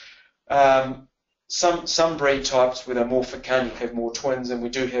 Some breed types where they're more fecund have more twins, and we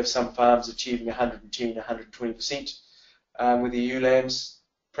do have some farms achieving 110, 120% with the ewe lambs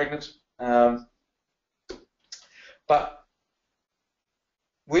pregnant. But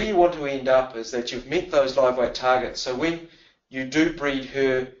where you want to end up is that you've met those live weight targets. So when you do breed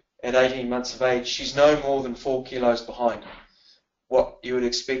her at 18 months of age, she's no more than 4 kilos behind what you would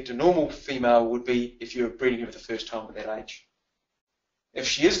expect a normal female would be if you were breeding her for the first time at that age. If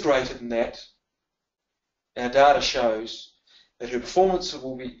she is greater than that, our data shows that her performance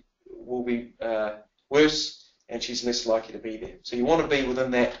will be worse, and and she's less likely to be there. So you want to be within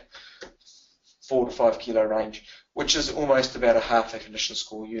that 4 to 5 kilo range, which is almost about a half a condition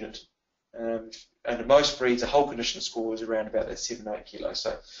score unit. And in most breeds, a whole condition score is around about that 7 to 8 kilos.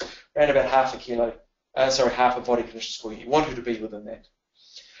 So around about half a body condition score. You want her to be within that.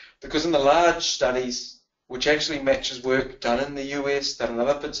 Because in the large studies, which actually matches work done in the US, done in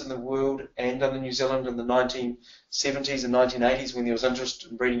other bits in the world, and done in New Zealand in the 1970s and 1980s when there was interest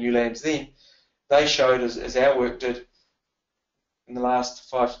in breeding ewe lambs then, they showed, as our work did in the last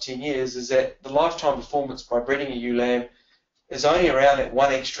 5 to 10 years, is that the lifetime performance by breeding a ewe lamb is only around that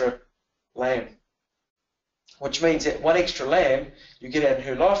one extra lamb, which means that one extra lamb you get out in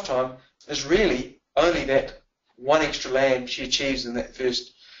her lifetime is really only that one extra lamb she achieves in that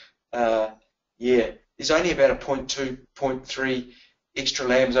first year. There's only about a 0.2, 0.3 extra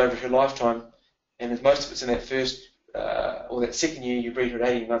lambs over her lifetime, and as most of it's in that first or that second year, you breed her at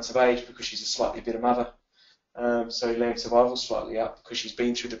 18 months of age because she's a slightly better mother. So lamb survival is slightly up because she's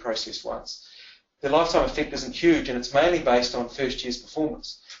been through the process once. The lifetime effect isn't huge, and it's mainly based on first year's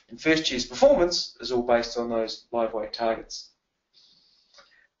performance. And first year's performance is all based on those live weight targets.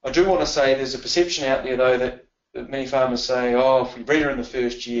 I do want to say there's a perception out there, though, that many farmers say, oh, if we breed her in the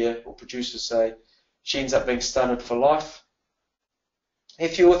first year, or producers say, she ends up being stunted for life.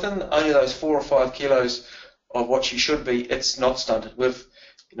 If you're within only those 4 or 5 kilos of what she should be, it's not stunted. We've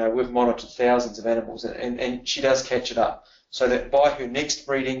monitored thousands of animals, and she does catch it up. So that by her next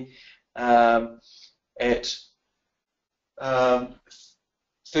breeding, at 30,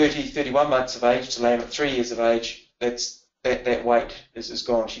 31 months of age to lamb at 3 years of age, that weight is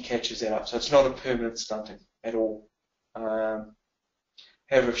gone. She catches that up. So it's not a permanent stunting at all. However,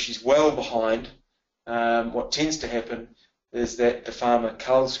 if she's well behind, what tends to happen is that the farmer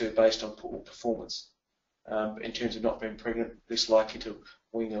culls her based on poor performance in terms of not being pregnant, less likely to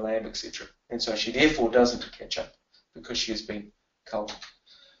wean a lamb, etc. And so she therefore doesn't catch up because she has been culled.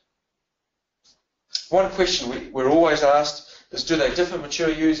 One question we're always asked is, do they differ, mature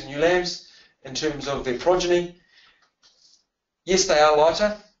ewes and ewe lambs, in terms of their progeny? Yes, they are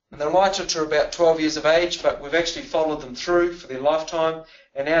lighter, and they're lighter to about 12 years of age, but we've actually followed them through for their lifetime,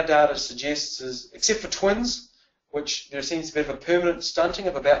 and our data suggests, except for twins, which there seems to be a permanent stunting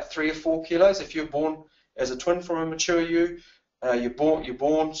of about 3 or 4 kilos. If you're born as a twin from a mature ewe, you're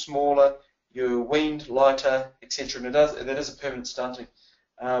born smaller, you're weaned lighter, etc. And that is a permanent stunting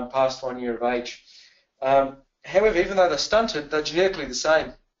past 1 year of age. However, even though they're stunted, they're genetically the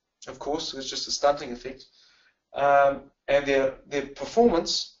same. Of course, it's just a stunting effect. And their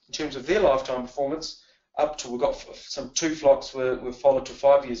performance, in terms of their lifetime performance, up to, we've got some 2 flocks we've followed to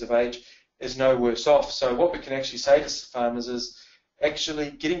 5 years of age, is no worse off. So what we can actually say to farmers is, actually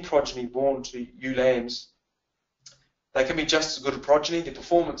getting progeny born to ewe lambs, they can be just as good a progeny. Their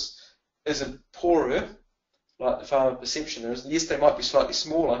performance isn't poorer, like the farmer perception is. Yes, they might be slightly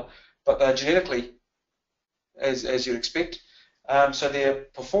smaller, but they're genetically as you'd expect. So their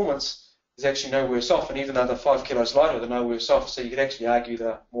performance is actually no worse off, and even though they're 5 kilos lighter, they're no worse off, so you could actually argue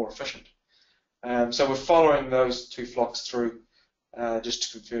they're more efficient. So we're following those 2 flocks through just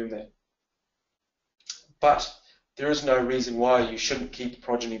to confirm that. But there is no reason why you shouldn't keep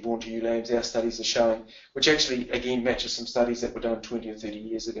progeny born to ewe lambs, our studies are showing, which actually, again, matches some studies that were done 20 or 30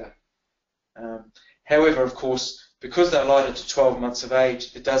 years ago. However, of course, because they're lighter to 12 months of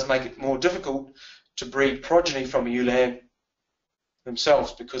age, it does make it more difficult to breed progeny from a ewe lamb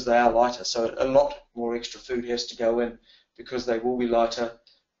themselves because they are lighter. So a lot more extra food has to go in because they will be lighter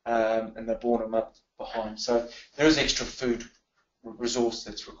and they're born a month behind. So there is extra food resource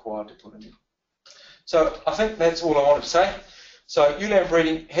that's required to put in there. So I think that's all I wanted to say. So ewe lamb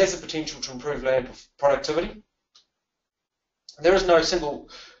breeding has the potential to improve lamb productivity. There is no single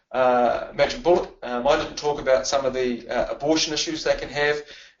magic bullet. I didn't talk about some of the abortion issues they can have.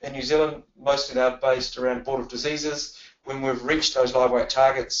 In New Zealand, mostly they're based around abortive diseases. When we've reached those live weight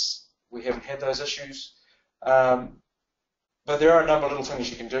targets, we haven't had those issues. But there are a number of little things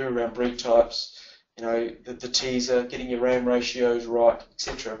you can do around breed types, the teaser, getting your ram ratios right,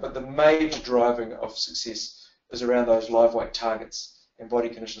 etc. But the major driving of success is around those live weight targets and body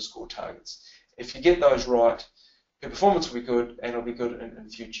condition score targets. If you get those right, your performance will be good, and it'll be good in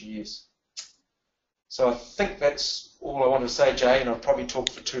future years. So I think that's all I wanted to say, Jay, and I've probably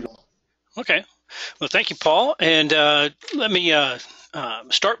talked for too long. Okay. Well, thank you, Paul. And let me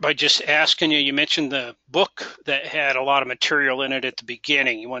start by just asking you, you mentioned the book that had a lot of material in it at the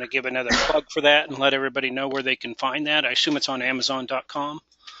beginning. You want to give another plug for that and let everybody know where they can find that? I assume it's on Amazon.com.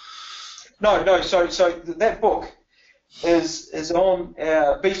 No. So that book is on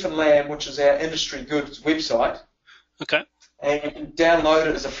our Beef and Lamb, which is our industry goods website. Okay. And you can download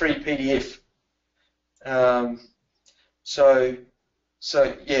it as a free PDF. Um, so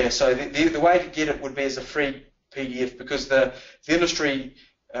yeah, so the way to get it would be as a free PDF, because the industry,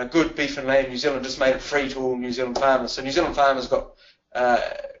 Good Beef and Lamb New Zealand, just made it free to all New Zealand farmers. So New Zealand farmers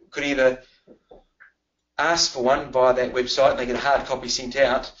could either ask for one via that website and they get a hard copy sent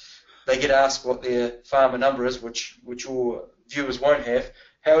out. They get asked what their farmer number is, which your viewers won't have.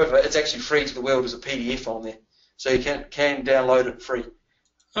 However, it's actually free to the world as a PDF on there, so you can download it free.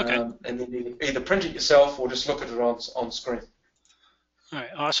 Okay. And then either print it yourself or just look at it on screen. All right,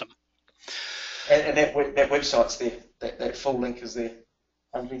 awesome. And that website's there. That full link is there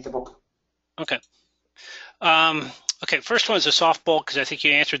underneath the book. Okay. Okay, first one is a softball, because I think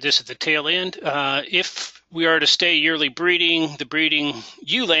you answered this at the tail end. If we are to stay yearly breeding, the breeding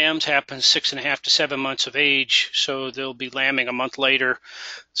ewe lambs happens 6.5 to 7 months of age, so they'll be lambing a month later.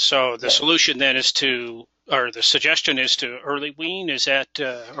 So the solution then is the suggestion is to early wean. Is that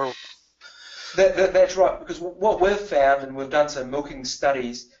or? That's right, because what we've found, and we've done some milking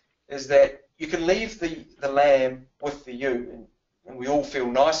studies, is that you can leave the lamb with the ewe, and we all feel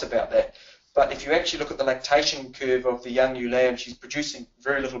nice about that. But if you actually look at the lactation curve of the young ewe lamb, she's producing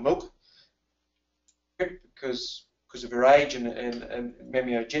very little milk because of her age and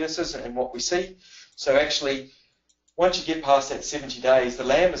mammogenesis and what we see. So actually, once you get past that 70 days, the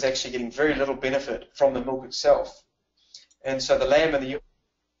lamb is actually getting very little benefit from the milk itself. And so the lamb and the ewe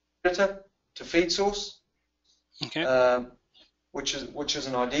to feed source, Okay. which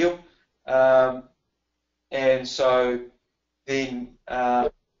isn't ideal. And so then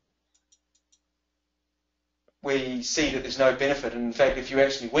we see that there's no benefit. And in fact, if you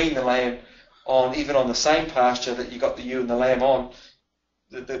actually wean the lamb even on the same pasture that you got the ewe and the lamb on,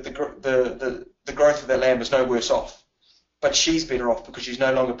 the growth of that lamb is no worse off. But she's better off because she's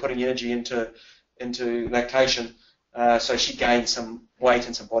no longer putting energy into lactation. So she gains some weight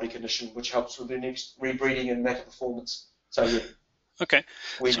and some body condition, which helps with the next rebreeding and matter performance. So yeah. Okay.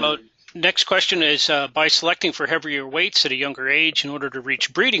 So next question is, by selecting for heavier weights at a younger age in order to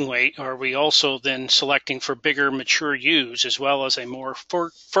reach breeding weight, are we also then selecting for bigger mature ewes as well as a more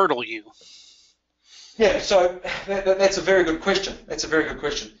fertile ewe? Yeah, so that's a very good question.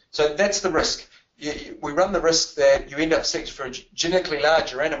 So that's the risk. We run the risk that you end up selecting for a genetically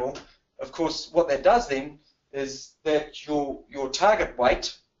larger animal. Of course, what that does then is that your target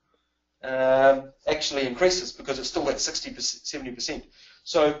weight actually increases because it's still at 60%, 70%.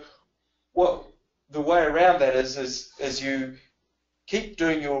 So the way around that is you keep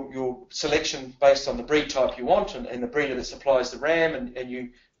doing your selection based on the breed type you want and the breeder that supplies the ram, and you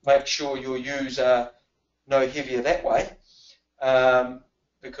make sure your ewes are no heavier that way,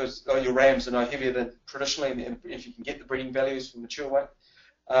 because your rams are no heavier than traditionally, and if you can get the breeding values for mature weight,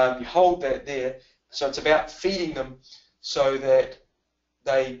 you hold that there. So it's about feeding them so that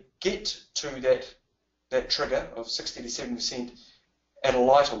they get to that trigger of 60 to 70% at a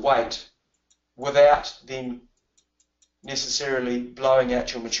lighter weight without then necessarily blowing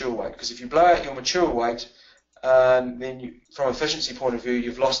out your mature weight. Because if you blow out your mature weight, then from an efficiency point of view,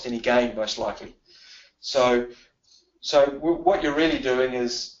 you've lost any gain most likely. So what you're really doing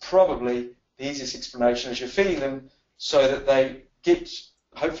is probably the easiest explanation is you're feeding them so that they get,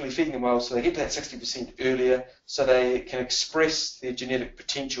 hopefully feeding them well, so they get to that 60% earlier, so they can express their genetic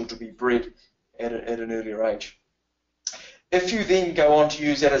potential to be bred at an earlier age. If you then go on to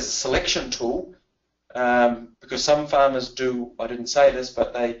use that as a selection tool, because some farmers do, I didn't say this,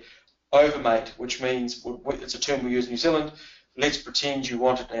 but they overmate, which means, it's a term we use in New Zealand, let's pretend you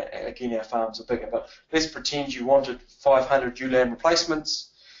wanted, again our farms are bigger, but let's pretend you wanted 500 ewe lamb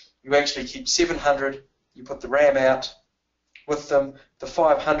replacements. You actually keep 700, you put the ram out with them, the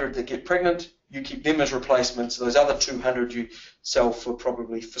 500 that get pregnant, you keep them as replacements, those other 200 you sell for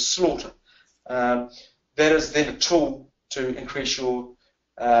slaughter. That is then a tool to increase your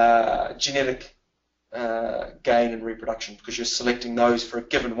genetic gain and reproduction, because you're selecting those for a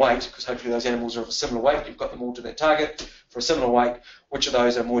given weight, because hopefully those animals are of a similar weight, you've got them all to their target for a similar weight, which of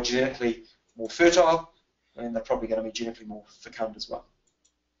those are more genetically more fertile, and they're probably going to be genetically more fecund as well.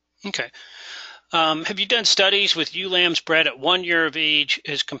 Okay. Have you done studies with ewe lambs bred at 1 year of age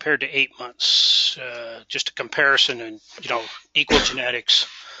as compared to 8 months? Just a comparison and, equal genetics.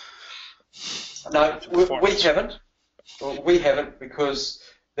 No, we haven't. We haven't, because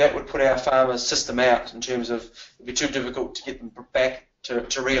that would put our farmers' system out in terms of it'd be too difficult to get them back to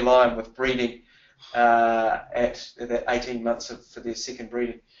realign with breeding at that 18 months for their second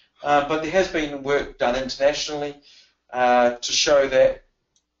breeding. But there has been work done internationally to show that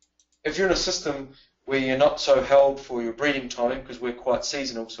if you're in a system where you're not so held for your breeding time, because we're quite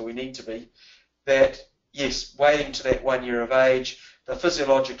seasonal, so we need to be, that yes, waiting to that 1 year of age, they're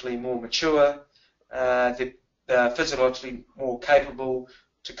physiologically more mature, they're physiologically more capable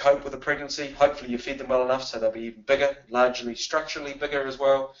to cope with a pregnancy. Hopefully you feed them well enough so they'll be even bigger, largely structurally bigger as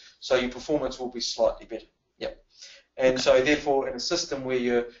well, so your performance will be slightly better. Yep. And so therefore in a system where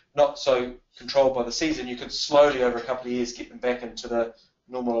you're not so controlled by the season, you can slowly over a couple of years get them back into the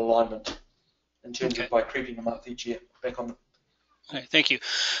normal alignment in terms of by creeping them up each year back on them. Okay, thank you.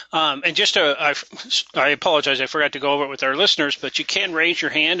 And just I apologize, I forgot to go over it with our listeners, but you can raise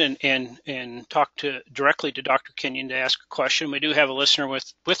your hand and talk directly to Dr. Kenyon to ask a question. We do have a listener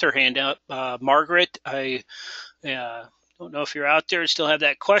with her hand up. Margaret, I don't know if you're out there and still have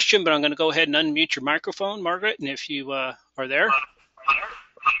that question, but I'm going to go ahead and unmute your microphone, Margaret, and if you are there.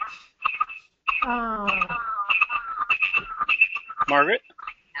 Margaret?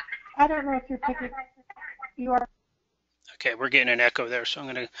 I don't know if you're picking. You are. Okay, we're getting an echo there, so I'm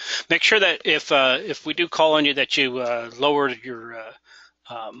going to make sure that if we do call on you, that you lower your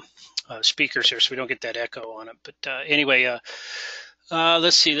speakers here, so we don't get that echo on it. But anyway,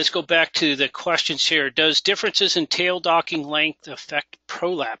 let's see. Let's go back to the questions here. Does differences in tail docking length affect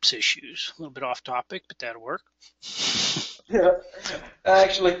prolapse issues? A little bit off topic, but that'll work. Yeah,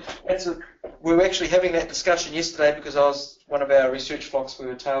 actually, we were actually having that discussion yesterday because I was one of our research flocks. We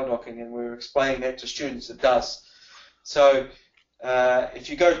were tail docking, and we were explaining that to students. It does. So if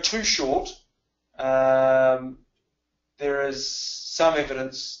you go too short, there is some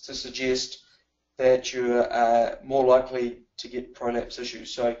evidence to suggest that you are more likely to get prolapse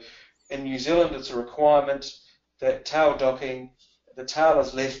issues. So in New Zealand, it's a requirement that tail docking, the tail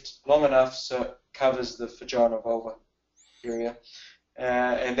is left long enough so it covers the vaginal vulva area,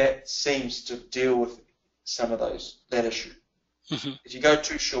 and that seems to deal with some of that issue. Mm-hmm. If you go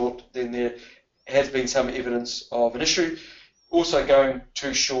too short, then there has been some evidence of an issue. Also, going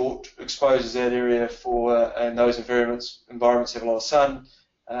too short exposes that area for, and those environments have a lot of sun,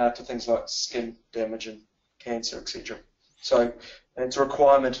 to things like skin damage and cancer, etc. So it's a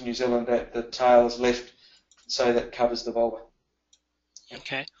requirement in New Zealand that the tail is left so that it covers the vulva.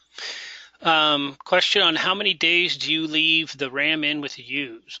 Okay. Question on how many days do you leave the ram in with the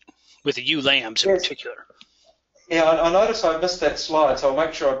ewes, with the ewe lambs in particular? Yeah, I noticed I missed that slide, so I'll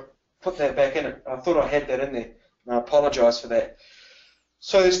make sure I put that back in it. I thought I had that in there, and I apologise for that.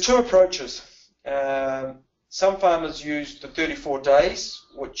 So there's two approaches. Some farmers use the 34 days,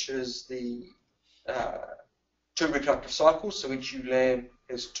 which is the 2 reproductive cycles, so each ewe lamb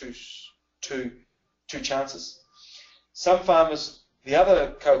has two chances. Some farmers, the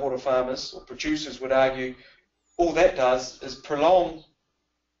other cohort of farmers or producers would argue all that does is prolong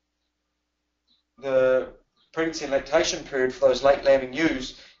the pregnancy and lactation period for those late lambing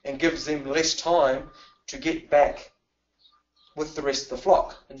ewes and gives them less time to get back with the rest of the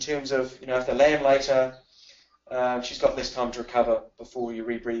flock in terms of, if they lamb later, she's got less time to recover before you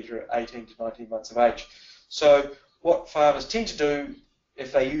rebreed her at 18 to 19 months of age. So what farmers tend to do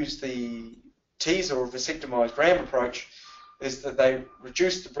if they use the teaser or vasectomized ram approach is that they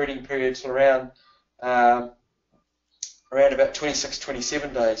reduce the breeding period to around about 26,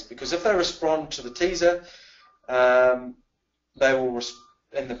 27 days, because if they respond to the teaser, they will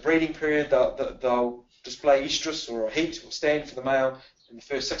in the breeding period, they'll display estrus or a heat or stand for the male in the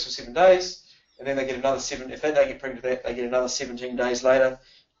first 6 or 7 days, and then they get another 7. If they don't get pregnant, they get another 17 days later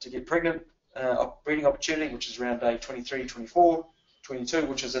to get pregnant, breeding opportunity, which is around day 23, 24, 22,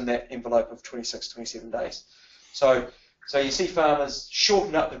 which is in that envelope of 26, 27 days. So you see farmers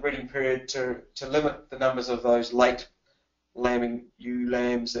shorten up the breeding period to limit the numbers of those late lambing ewe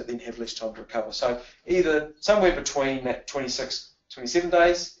lambs that then have less time to recover. So either somewhere between that 26, 27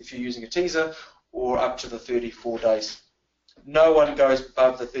 days if you're using a teaser, or up to the 34 days. No one goes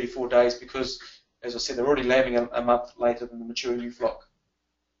above the 34 days because, as I said, they're already lambing a month later than the mature ewe flock.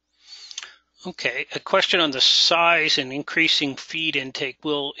 Okay, a question on the size and increasing feed intake.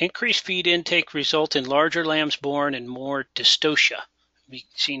 Will increased feed intake result in larger lambs born and more dystocia? Have you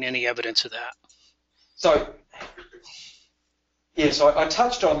seen any evidence of that? So, yes, I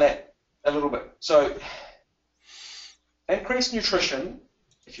touched on that a little bit. So, increased nutrition,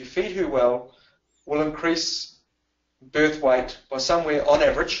 if you feed her well, will increase birth weight by somewhere, on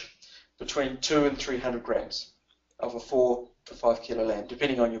average, between 200 and 300 grams of a 4 to 5 kilo lamb,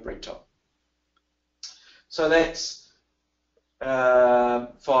 depending on your breed type. So that's 5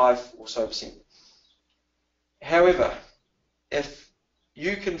 or so %. However, if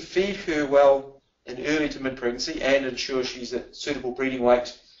you can feed her well in early to mid-pregnancy and ensure she's at suitable breeding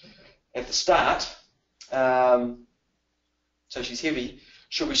weight at the start, so she's heavy,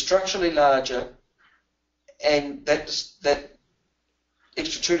 she'll be structurally larger, and that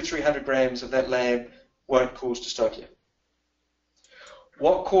extra 200 to 300 grams of that lamb won't cause dystocia.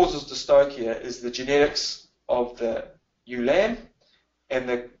 what causes dystocia is the genetics of the ewe lamb and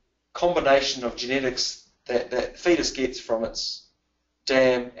the combination of genetics that fetus gets from its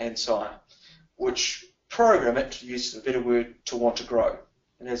dam and sire, which program it, to use a better word, to want to grow.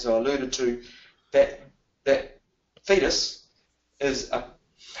 And as I alluded to, that fetus is a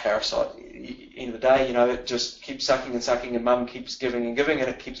parasite. At the end of the day, it just keeps sucking and sucking, and mum keeps giving and giving, and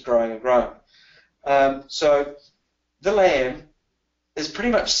it keeps growing and growing. So the lamb is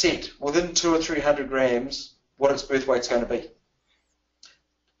pretty much set within 200 or 300 grams what its birth weight's going to be,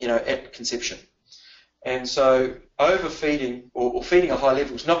 at conception. And so overfeeding or feeding a high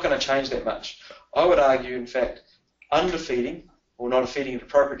level is not going to change that much. I would argue, in fact, underfeeding or not feeding at an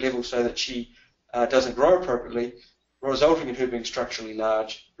appropriate level so that she doesn't grow appropriately, resulting in her being structurally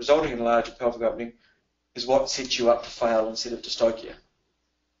large, resulting in a larger pelvic opening, is what sets you up to fail instead of dystocia.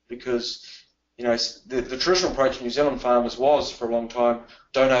 Because the traditional approach in New Zealand farmers was for a long time,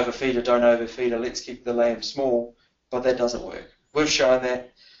 don't overfeed her, let's keep the lamb small, but that doesn't work. We've shown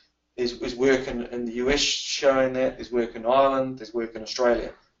that. There's work in the US showing that, there's work in Ireland, there's work in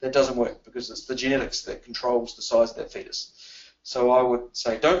Australia. That doesn't work because it's the genetics that controls the size of that fetus. So I would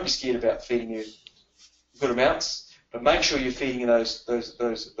say don't be scared about feeding her good amounts, but make sure you're feeding those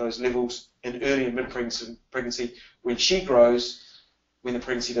levels in early and mid-pregnancy when she grows, when the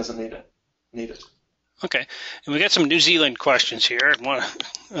pregnancy doesn't need it. Okay, and we got some New Zealand questions here. No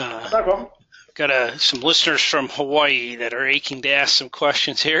problem. Got some listeners from Hawaii that are aching to ask some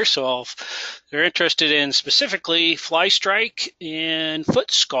questions here, so they're interested in specifically fly strike and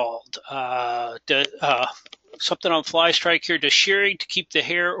foot scald. Something on fly strike here. Does shearing to keep the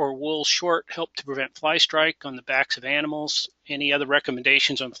hair or wool short help to prevent fly strike on the backs of animals? Any other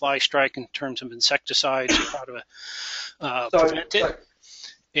recommendations on fly strike in terms of insecticides or how to prevent it?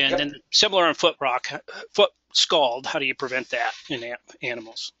 And then similar on foot scald, how do you prevent that in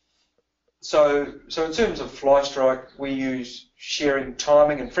animals? So in terms of fly strike, we use shearing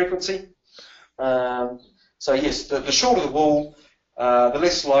timing and frequency. So yes, the shorter the wool, the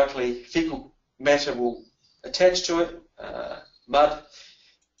less likely fecal matter will attach to it, mud,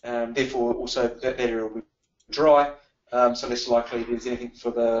 therefore also that area will be dry, so less likely there's anything for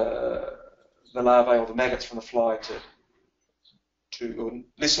the larvae or the maggots from the fly or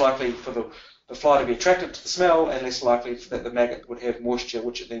less likely for the fly to be attracted to the smell, and less likely that the maggot would have moisture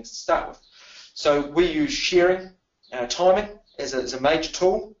which it needs to start with. So we use shearing, timing as a major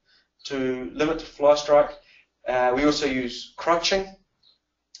tool to limit fly strike. We also use crunching,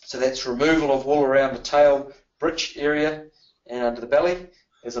 so that's removal of wool around the tail, britch area and under the belly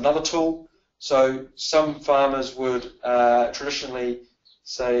as another tool. So some farmers would traditionally,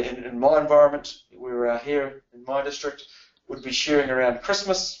 say in my environment, where we are here in my district, would be shearing around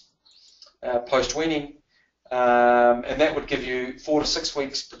Christmas, post-weaning, and that would give you 4 to 6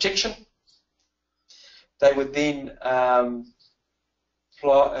 weeks protection. They would then apply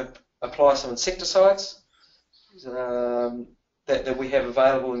some insecticides that we have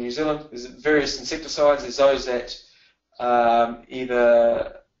available in New Zealand. There's various insecticides. There's those that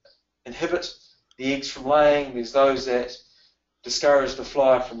either inhibit the eggs from laying. There's those that discourage the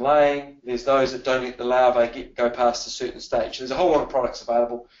fly from laying. There's those that don't let the larvae go past a certain stage. There's a whole lot of products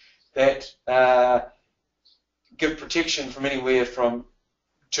available that give protection from anywhere from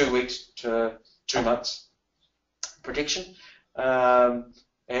 2 weeks to 2 months protection,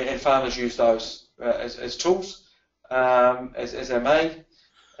 and farmers use those as tools, as our main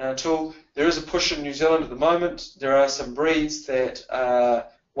tool. There is a push in New Zealand at the moment. There are some breeds that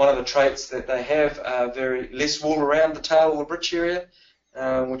one of the traits that they have are very less wool around the tail or the britch area,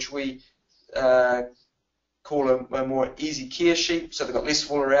 which we call a more easy care sheep. So they've got less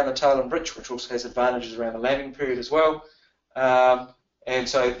wool around the tail and britch, which also has advantages around the lambing period as well. And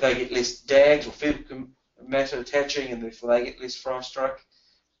so they get less dags or fecal matter attaching, and therefore they get less fly strike.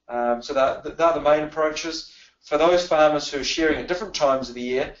 So they're the main approaches. For those farmers who are shearing at different times of the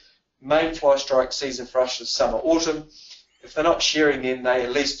year, main fly strike season for us is summer, autumn. If they're not shearing then, they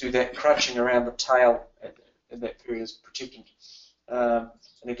at least do that crunching around the tail in that period as protecting. And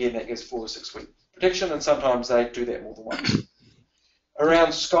again, that gives 4 to 6 week protection, and sometimes they do that more than once.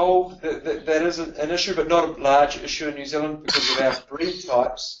 Around scald, that is an issue, but not a large issue in New Zealand because of our breed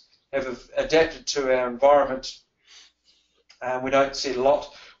types have adapted to our environment. We don't see it a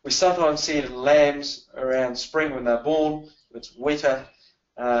lot. We sometimes see it in lambs around spring when they're born. It's wetter.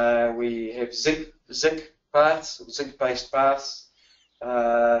 We have zinc baths, zinc-based baths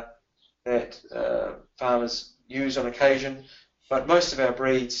that farmers use on occasion. But most of our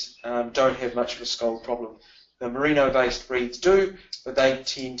breeds don't have much of a scald problem. The merino-based breeds do, but they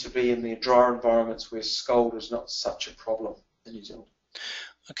tend to be in the drier environments where scald is not such a problem in New Zealand.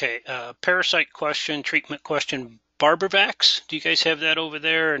 Okay, parasite question, treatment question, Barbervax. Do you guys have that over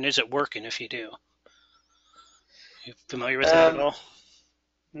there, and is it working if you do? You familiar with it at all?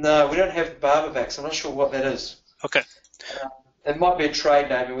 No, we don't have the Barbervax. I'm not sure what that is. Okay. It might be a trade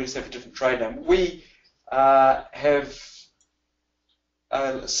name, and we just have a different trade name. We have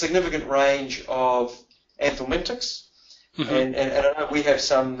a significant range of anthelmintics, and I know we have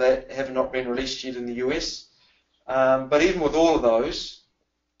some that have not been released yet in the US. But even with all of those,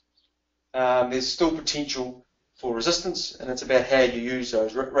 there's still potential for resistance, and it's about how you use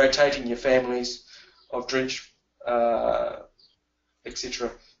those. Rotating your families of drench,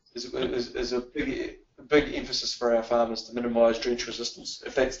 etc., is a big emphasis for our farmers to minimise drench resistance,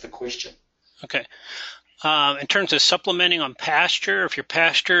 if that's the question. Okay. In terms of supplementing on pasture, if your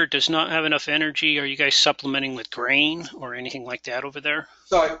pasture does not have enough energy, are you guys supplementing with grain or anything like that over there?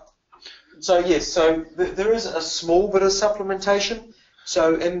 So yes, so there is a small bit of supplementation.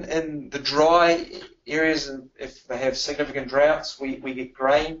 So in the dry areas, if they have significant droughts, we get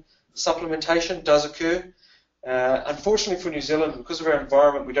grain supplementation does occur. Unfortunately for New Zealand, because of our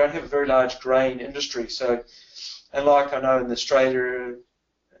environment, we don't have a very large grain industry. So, and like I know in Australia,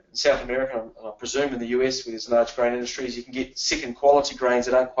 South America, and I presume in the US where there's large grain industries, you can get second quality grains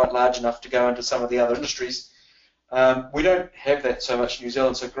that aren't quite large enough to go into some of the other industries. We don't have that so much in New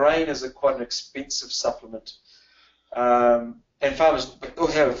Zealand, so grain is quite an expensive supplement. And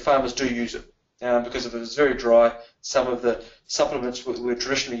farmers do use it because if it's very dry, some of the supplements we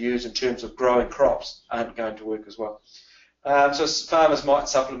traditionally use in terms of growing crops aren't going to work as well. So farmers might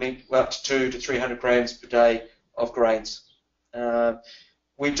supplement up to 200 to 300 grams per day of grains.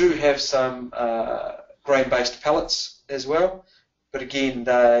 We do have some grain-based pellets as well, but again,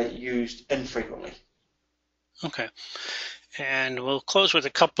 they're used infrequently. Okay. And we'll close with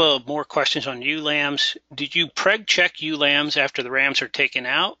a couple more questions on ewe lambs. Did you preg check ewe lambs after the rams are taken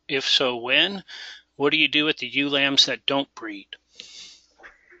out? If so, when? What do you do with the ewe lambs that don't breed?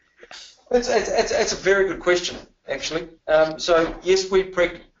 It's a very good question, actually. So yes, we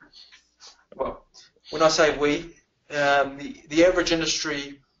preg. Well, when I say we, the average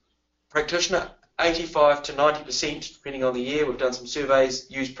industry practitioner, 85 to 90%, depending on the year, we've done some surveys,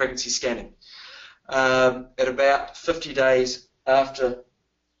 use pregnancy scanning. At about 50 days after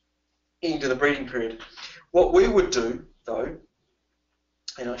end of the breeding period. What we would do, though,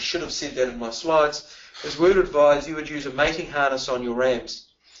 and I should have said that in my slides, is we would advise you would use a mating harness on your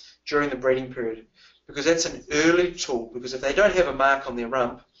rams during the breeding period, because that's an early tool, because if they don't have a mark on their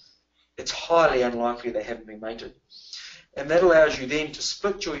rump, it's highly unlikely they haven't been mated. And that allows you then to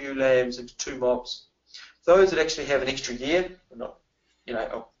split your ewe lambs into two mobs. Those that actually have an extra year, not,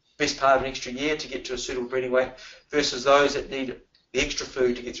 best part of an extra year to get to a suitable breeding weight, versus those that need the extra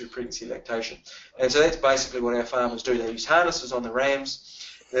food to get through pregnancy lactation. And so that's basically what our farmers do. They use harnesses on the rams,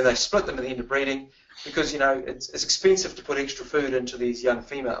 then they split them at the end of breeding, because it's expensive to put extra food into these young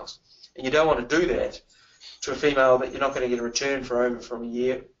females, and you don't want to do that to a female that you're not going to get a return for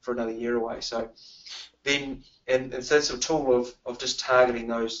another year away. So then, and so that's a tool of just targeting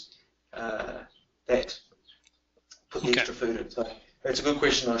those that put the extra food in. So that's a good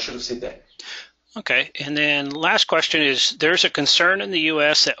question. I should have said that. Okay, and then last question is, there's a concern in the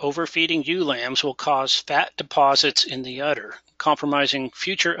U.S. that overfeeding ewe lambs will cause fat deposits in the udder, compromising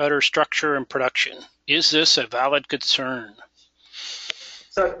future udder structure and production. Is this a valid concern?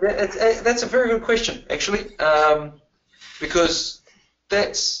 So that's a very good question, actually, because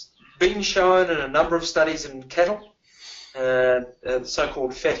that's been shown in a number of studies in cattle, the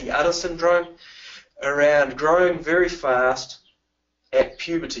so-called fatty udder syndrome, around growing very fast at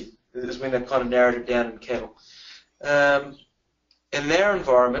puberty, is when they've kind of narrowed it down in cattle. In their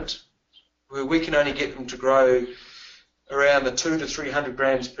environment, where we can only get them to grow around the 200 to 300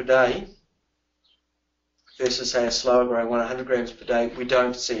 grams per day, versus say a slower growing 100 grams per day, we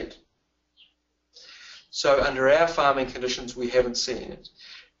don't see it. So under our farming conditions, we haven't seen it.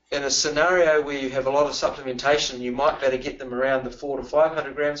 In a scenario where you have a lot of supplementation, you might better get them around the 400 to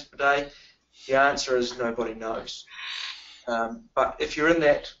 500 grams per day. The answer is nobody knows. But if you're in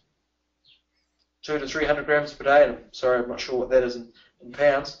that 200 to 300 grams per day, and I'm not sure what that is in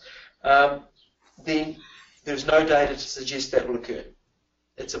pounds, then there's no data to suggest that will occur.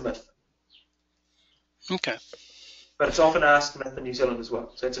 It's a myth. Okay. But it's often asked myth in New Zealand as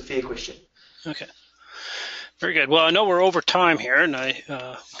well, so it's a fair question. Okay. Very good. Well, I know we're over time here, and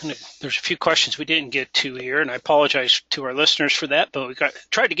there's a few questions we didn't get to here, and I apologize to our listeners for that, but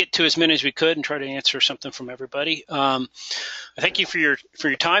tried to get to as many as we could and try to answer something from everybody. I thank you for your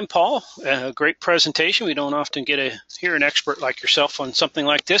time, Paul. Great presentation. We don't often get to hear an expert like yourself on something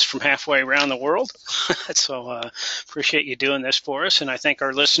like this from halfway around the world. So appreciate you doing this for us, and I thank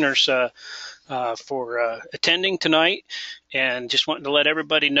our listeners for attending tonight, and just wanting to let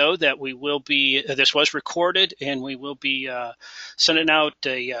everybody know that we will be, this was recorded, and we will be sending out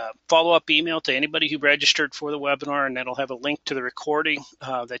a follow-up email to anybody who registered for the webinar, and that'll have a link to the recording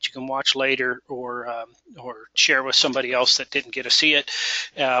that you can watch later or share with somebody else that didn't get to see it.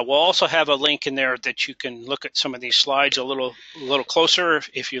 We'll also have a link in there that you can look at some of these slides a little closer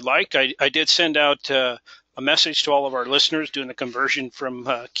if you like. I did send out a message to all of our listeners doing the conversion from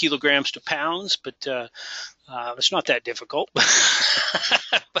kilograms to pounds, but it's not that difficult.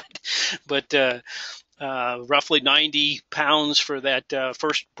 but roughly 90 pounds for that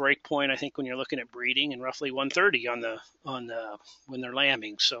first break point, I think, when you're looking at breeding, and roughly 130 on the when they're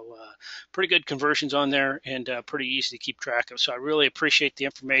lambing. So pretty good conversions on there, and pretty easy to keep track of. So I really appreciate the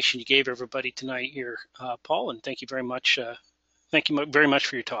information you gave everybody tonight here, Paul, and thank you very much. Thank you very much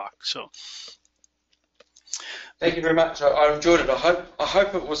for your talk. So. Thank you very much. I enjoyed it. I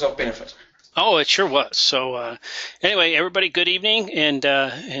hope it was of benefit. Oh, it sure was. So anyway, everybody, good evening, and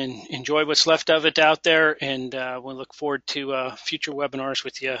enjoy what's left of it out there. And we'll look forward to future webinars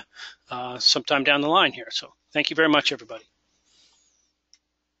with you sometime down the line here. So thank you very much, everybody.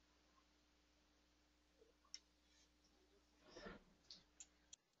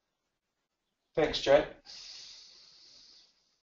 Thanks, Jay.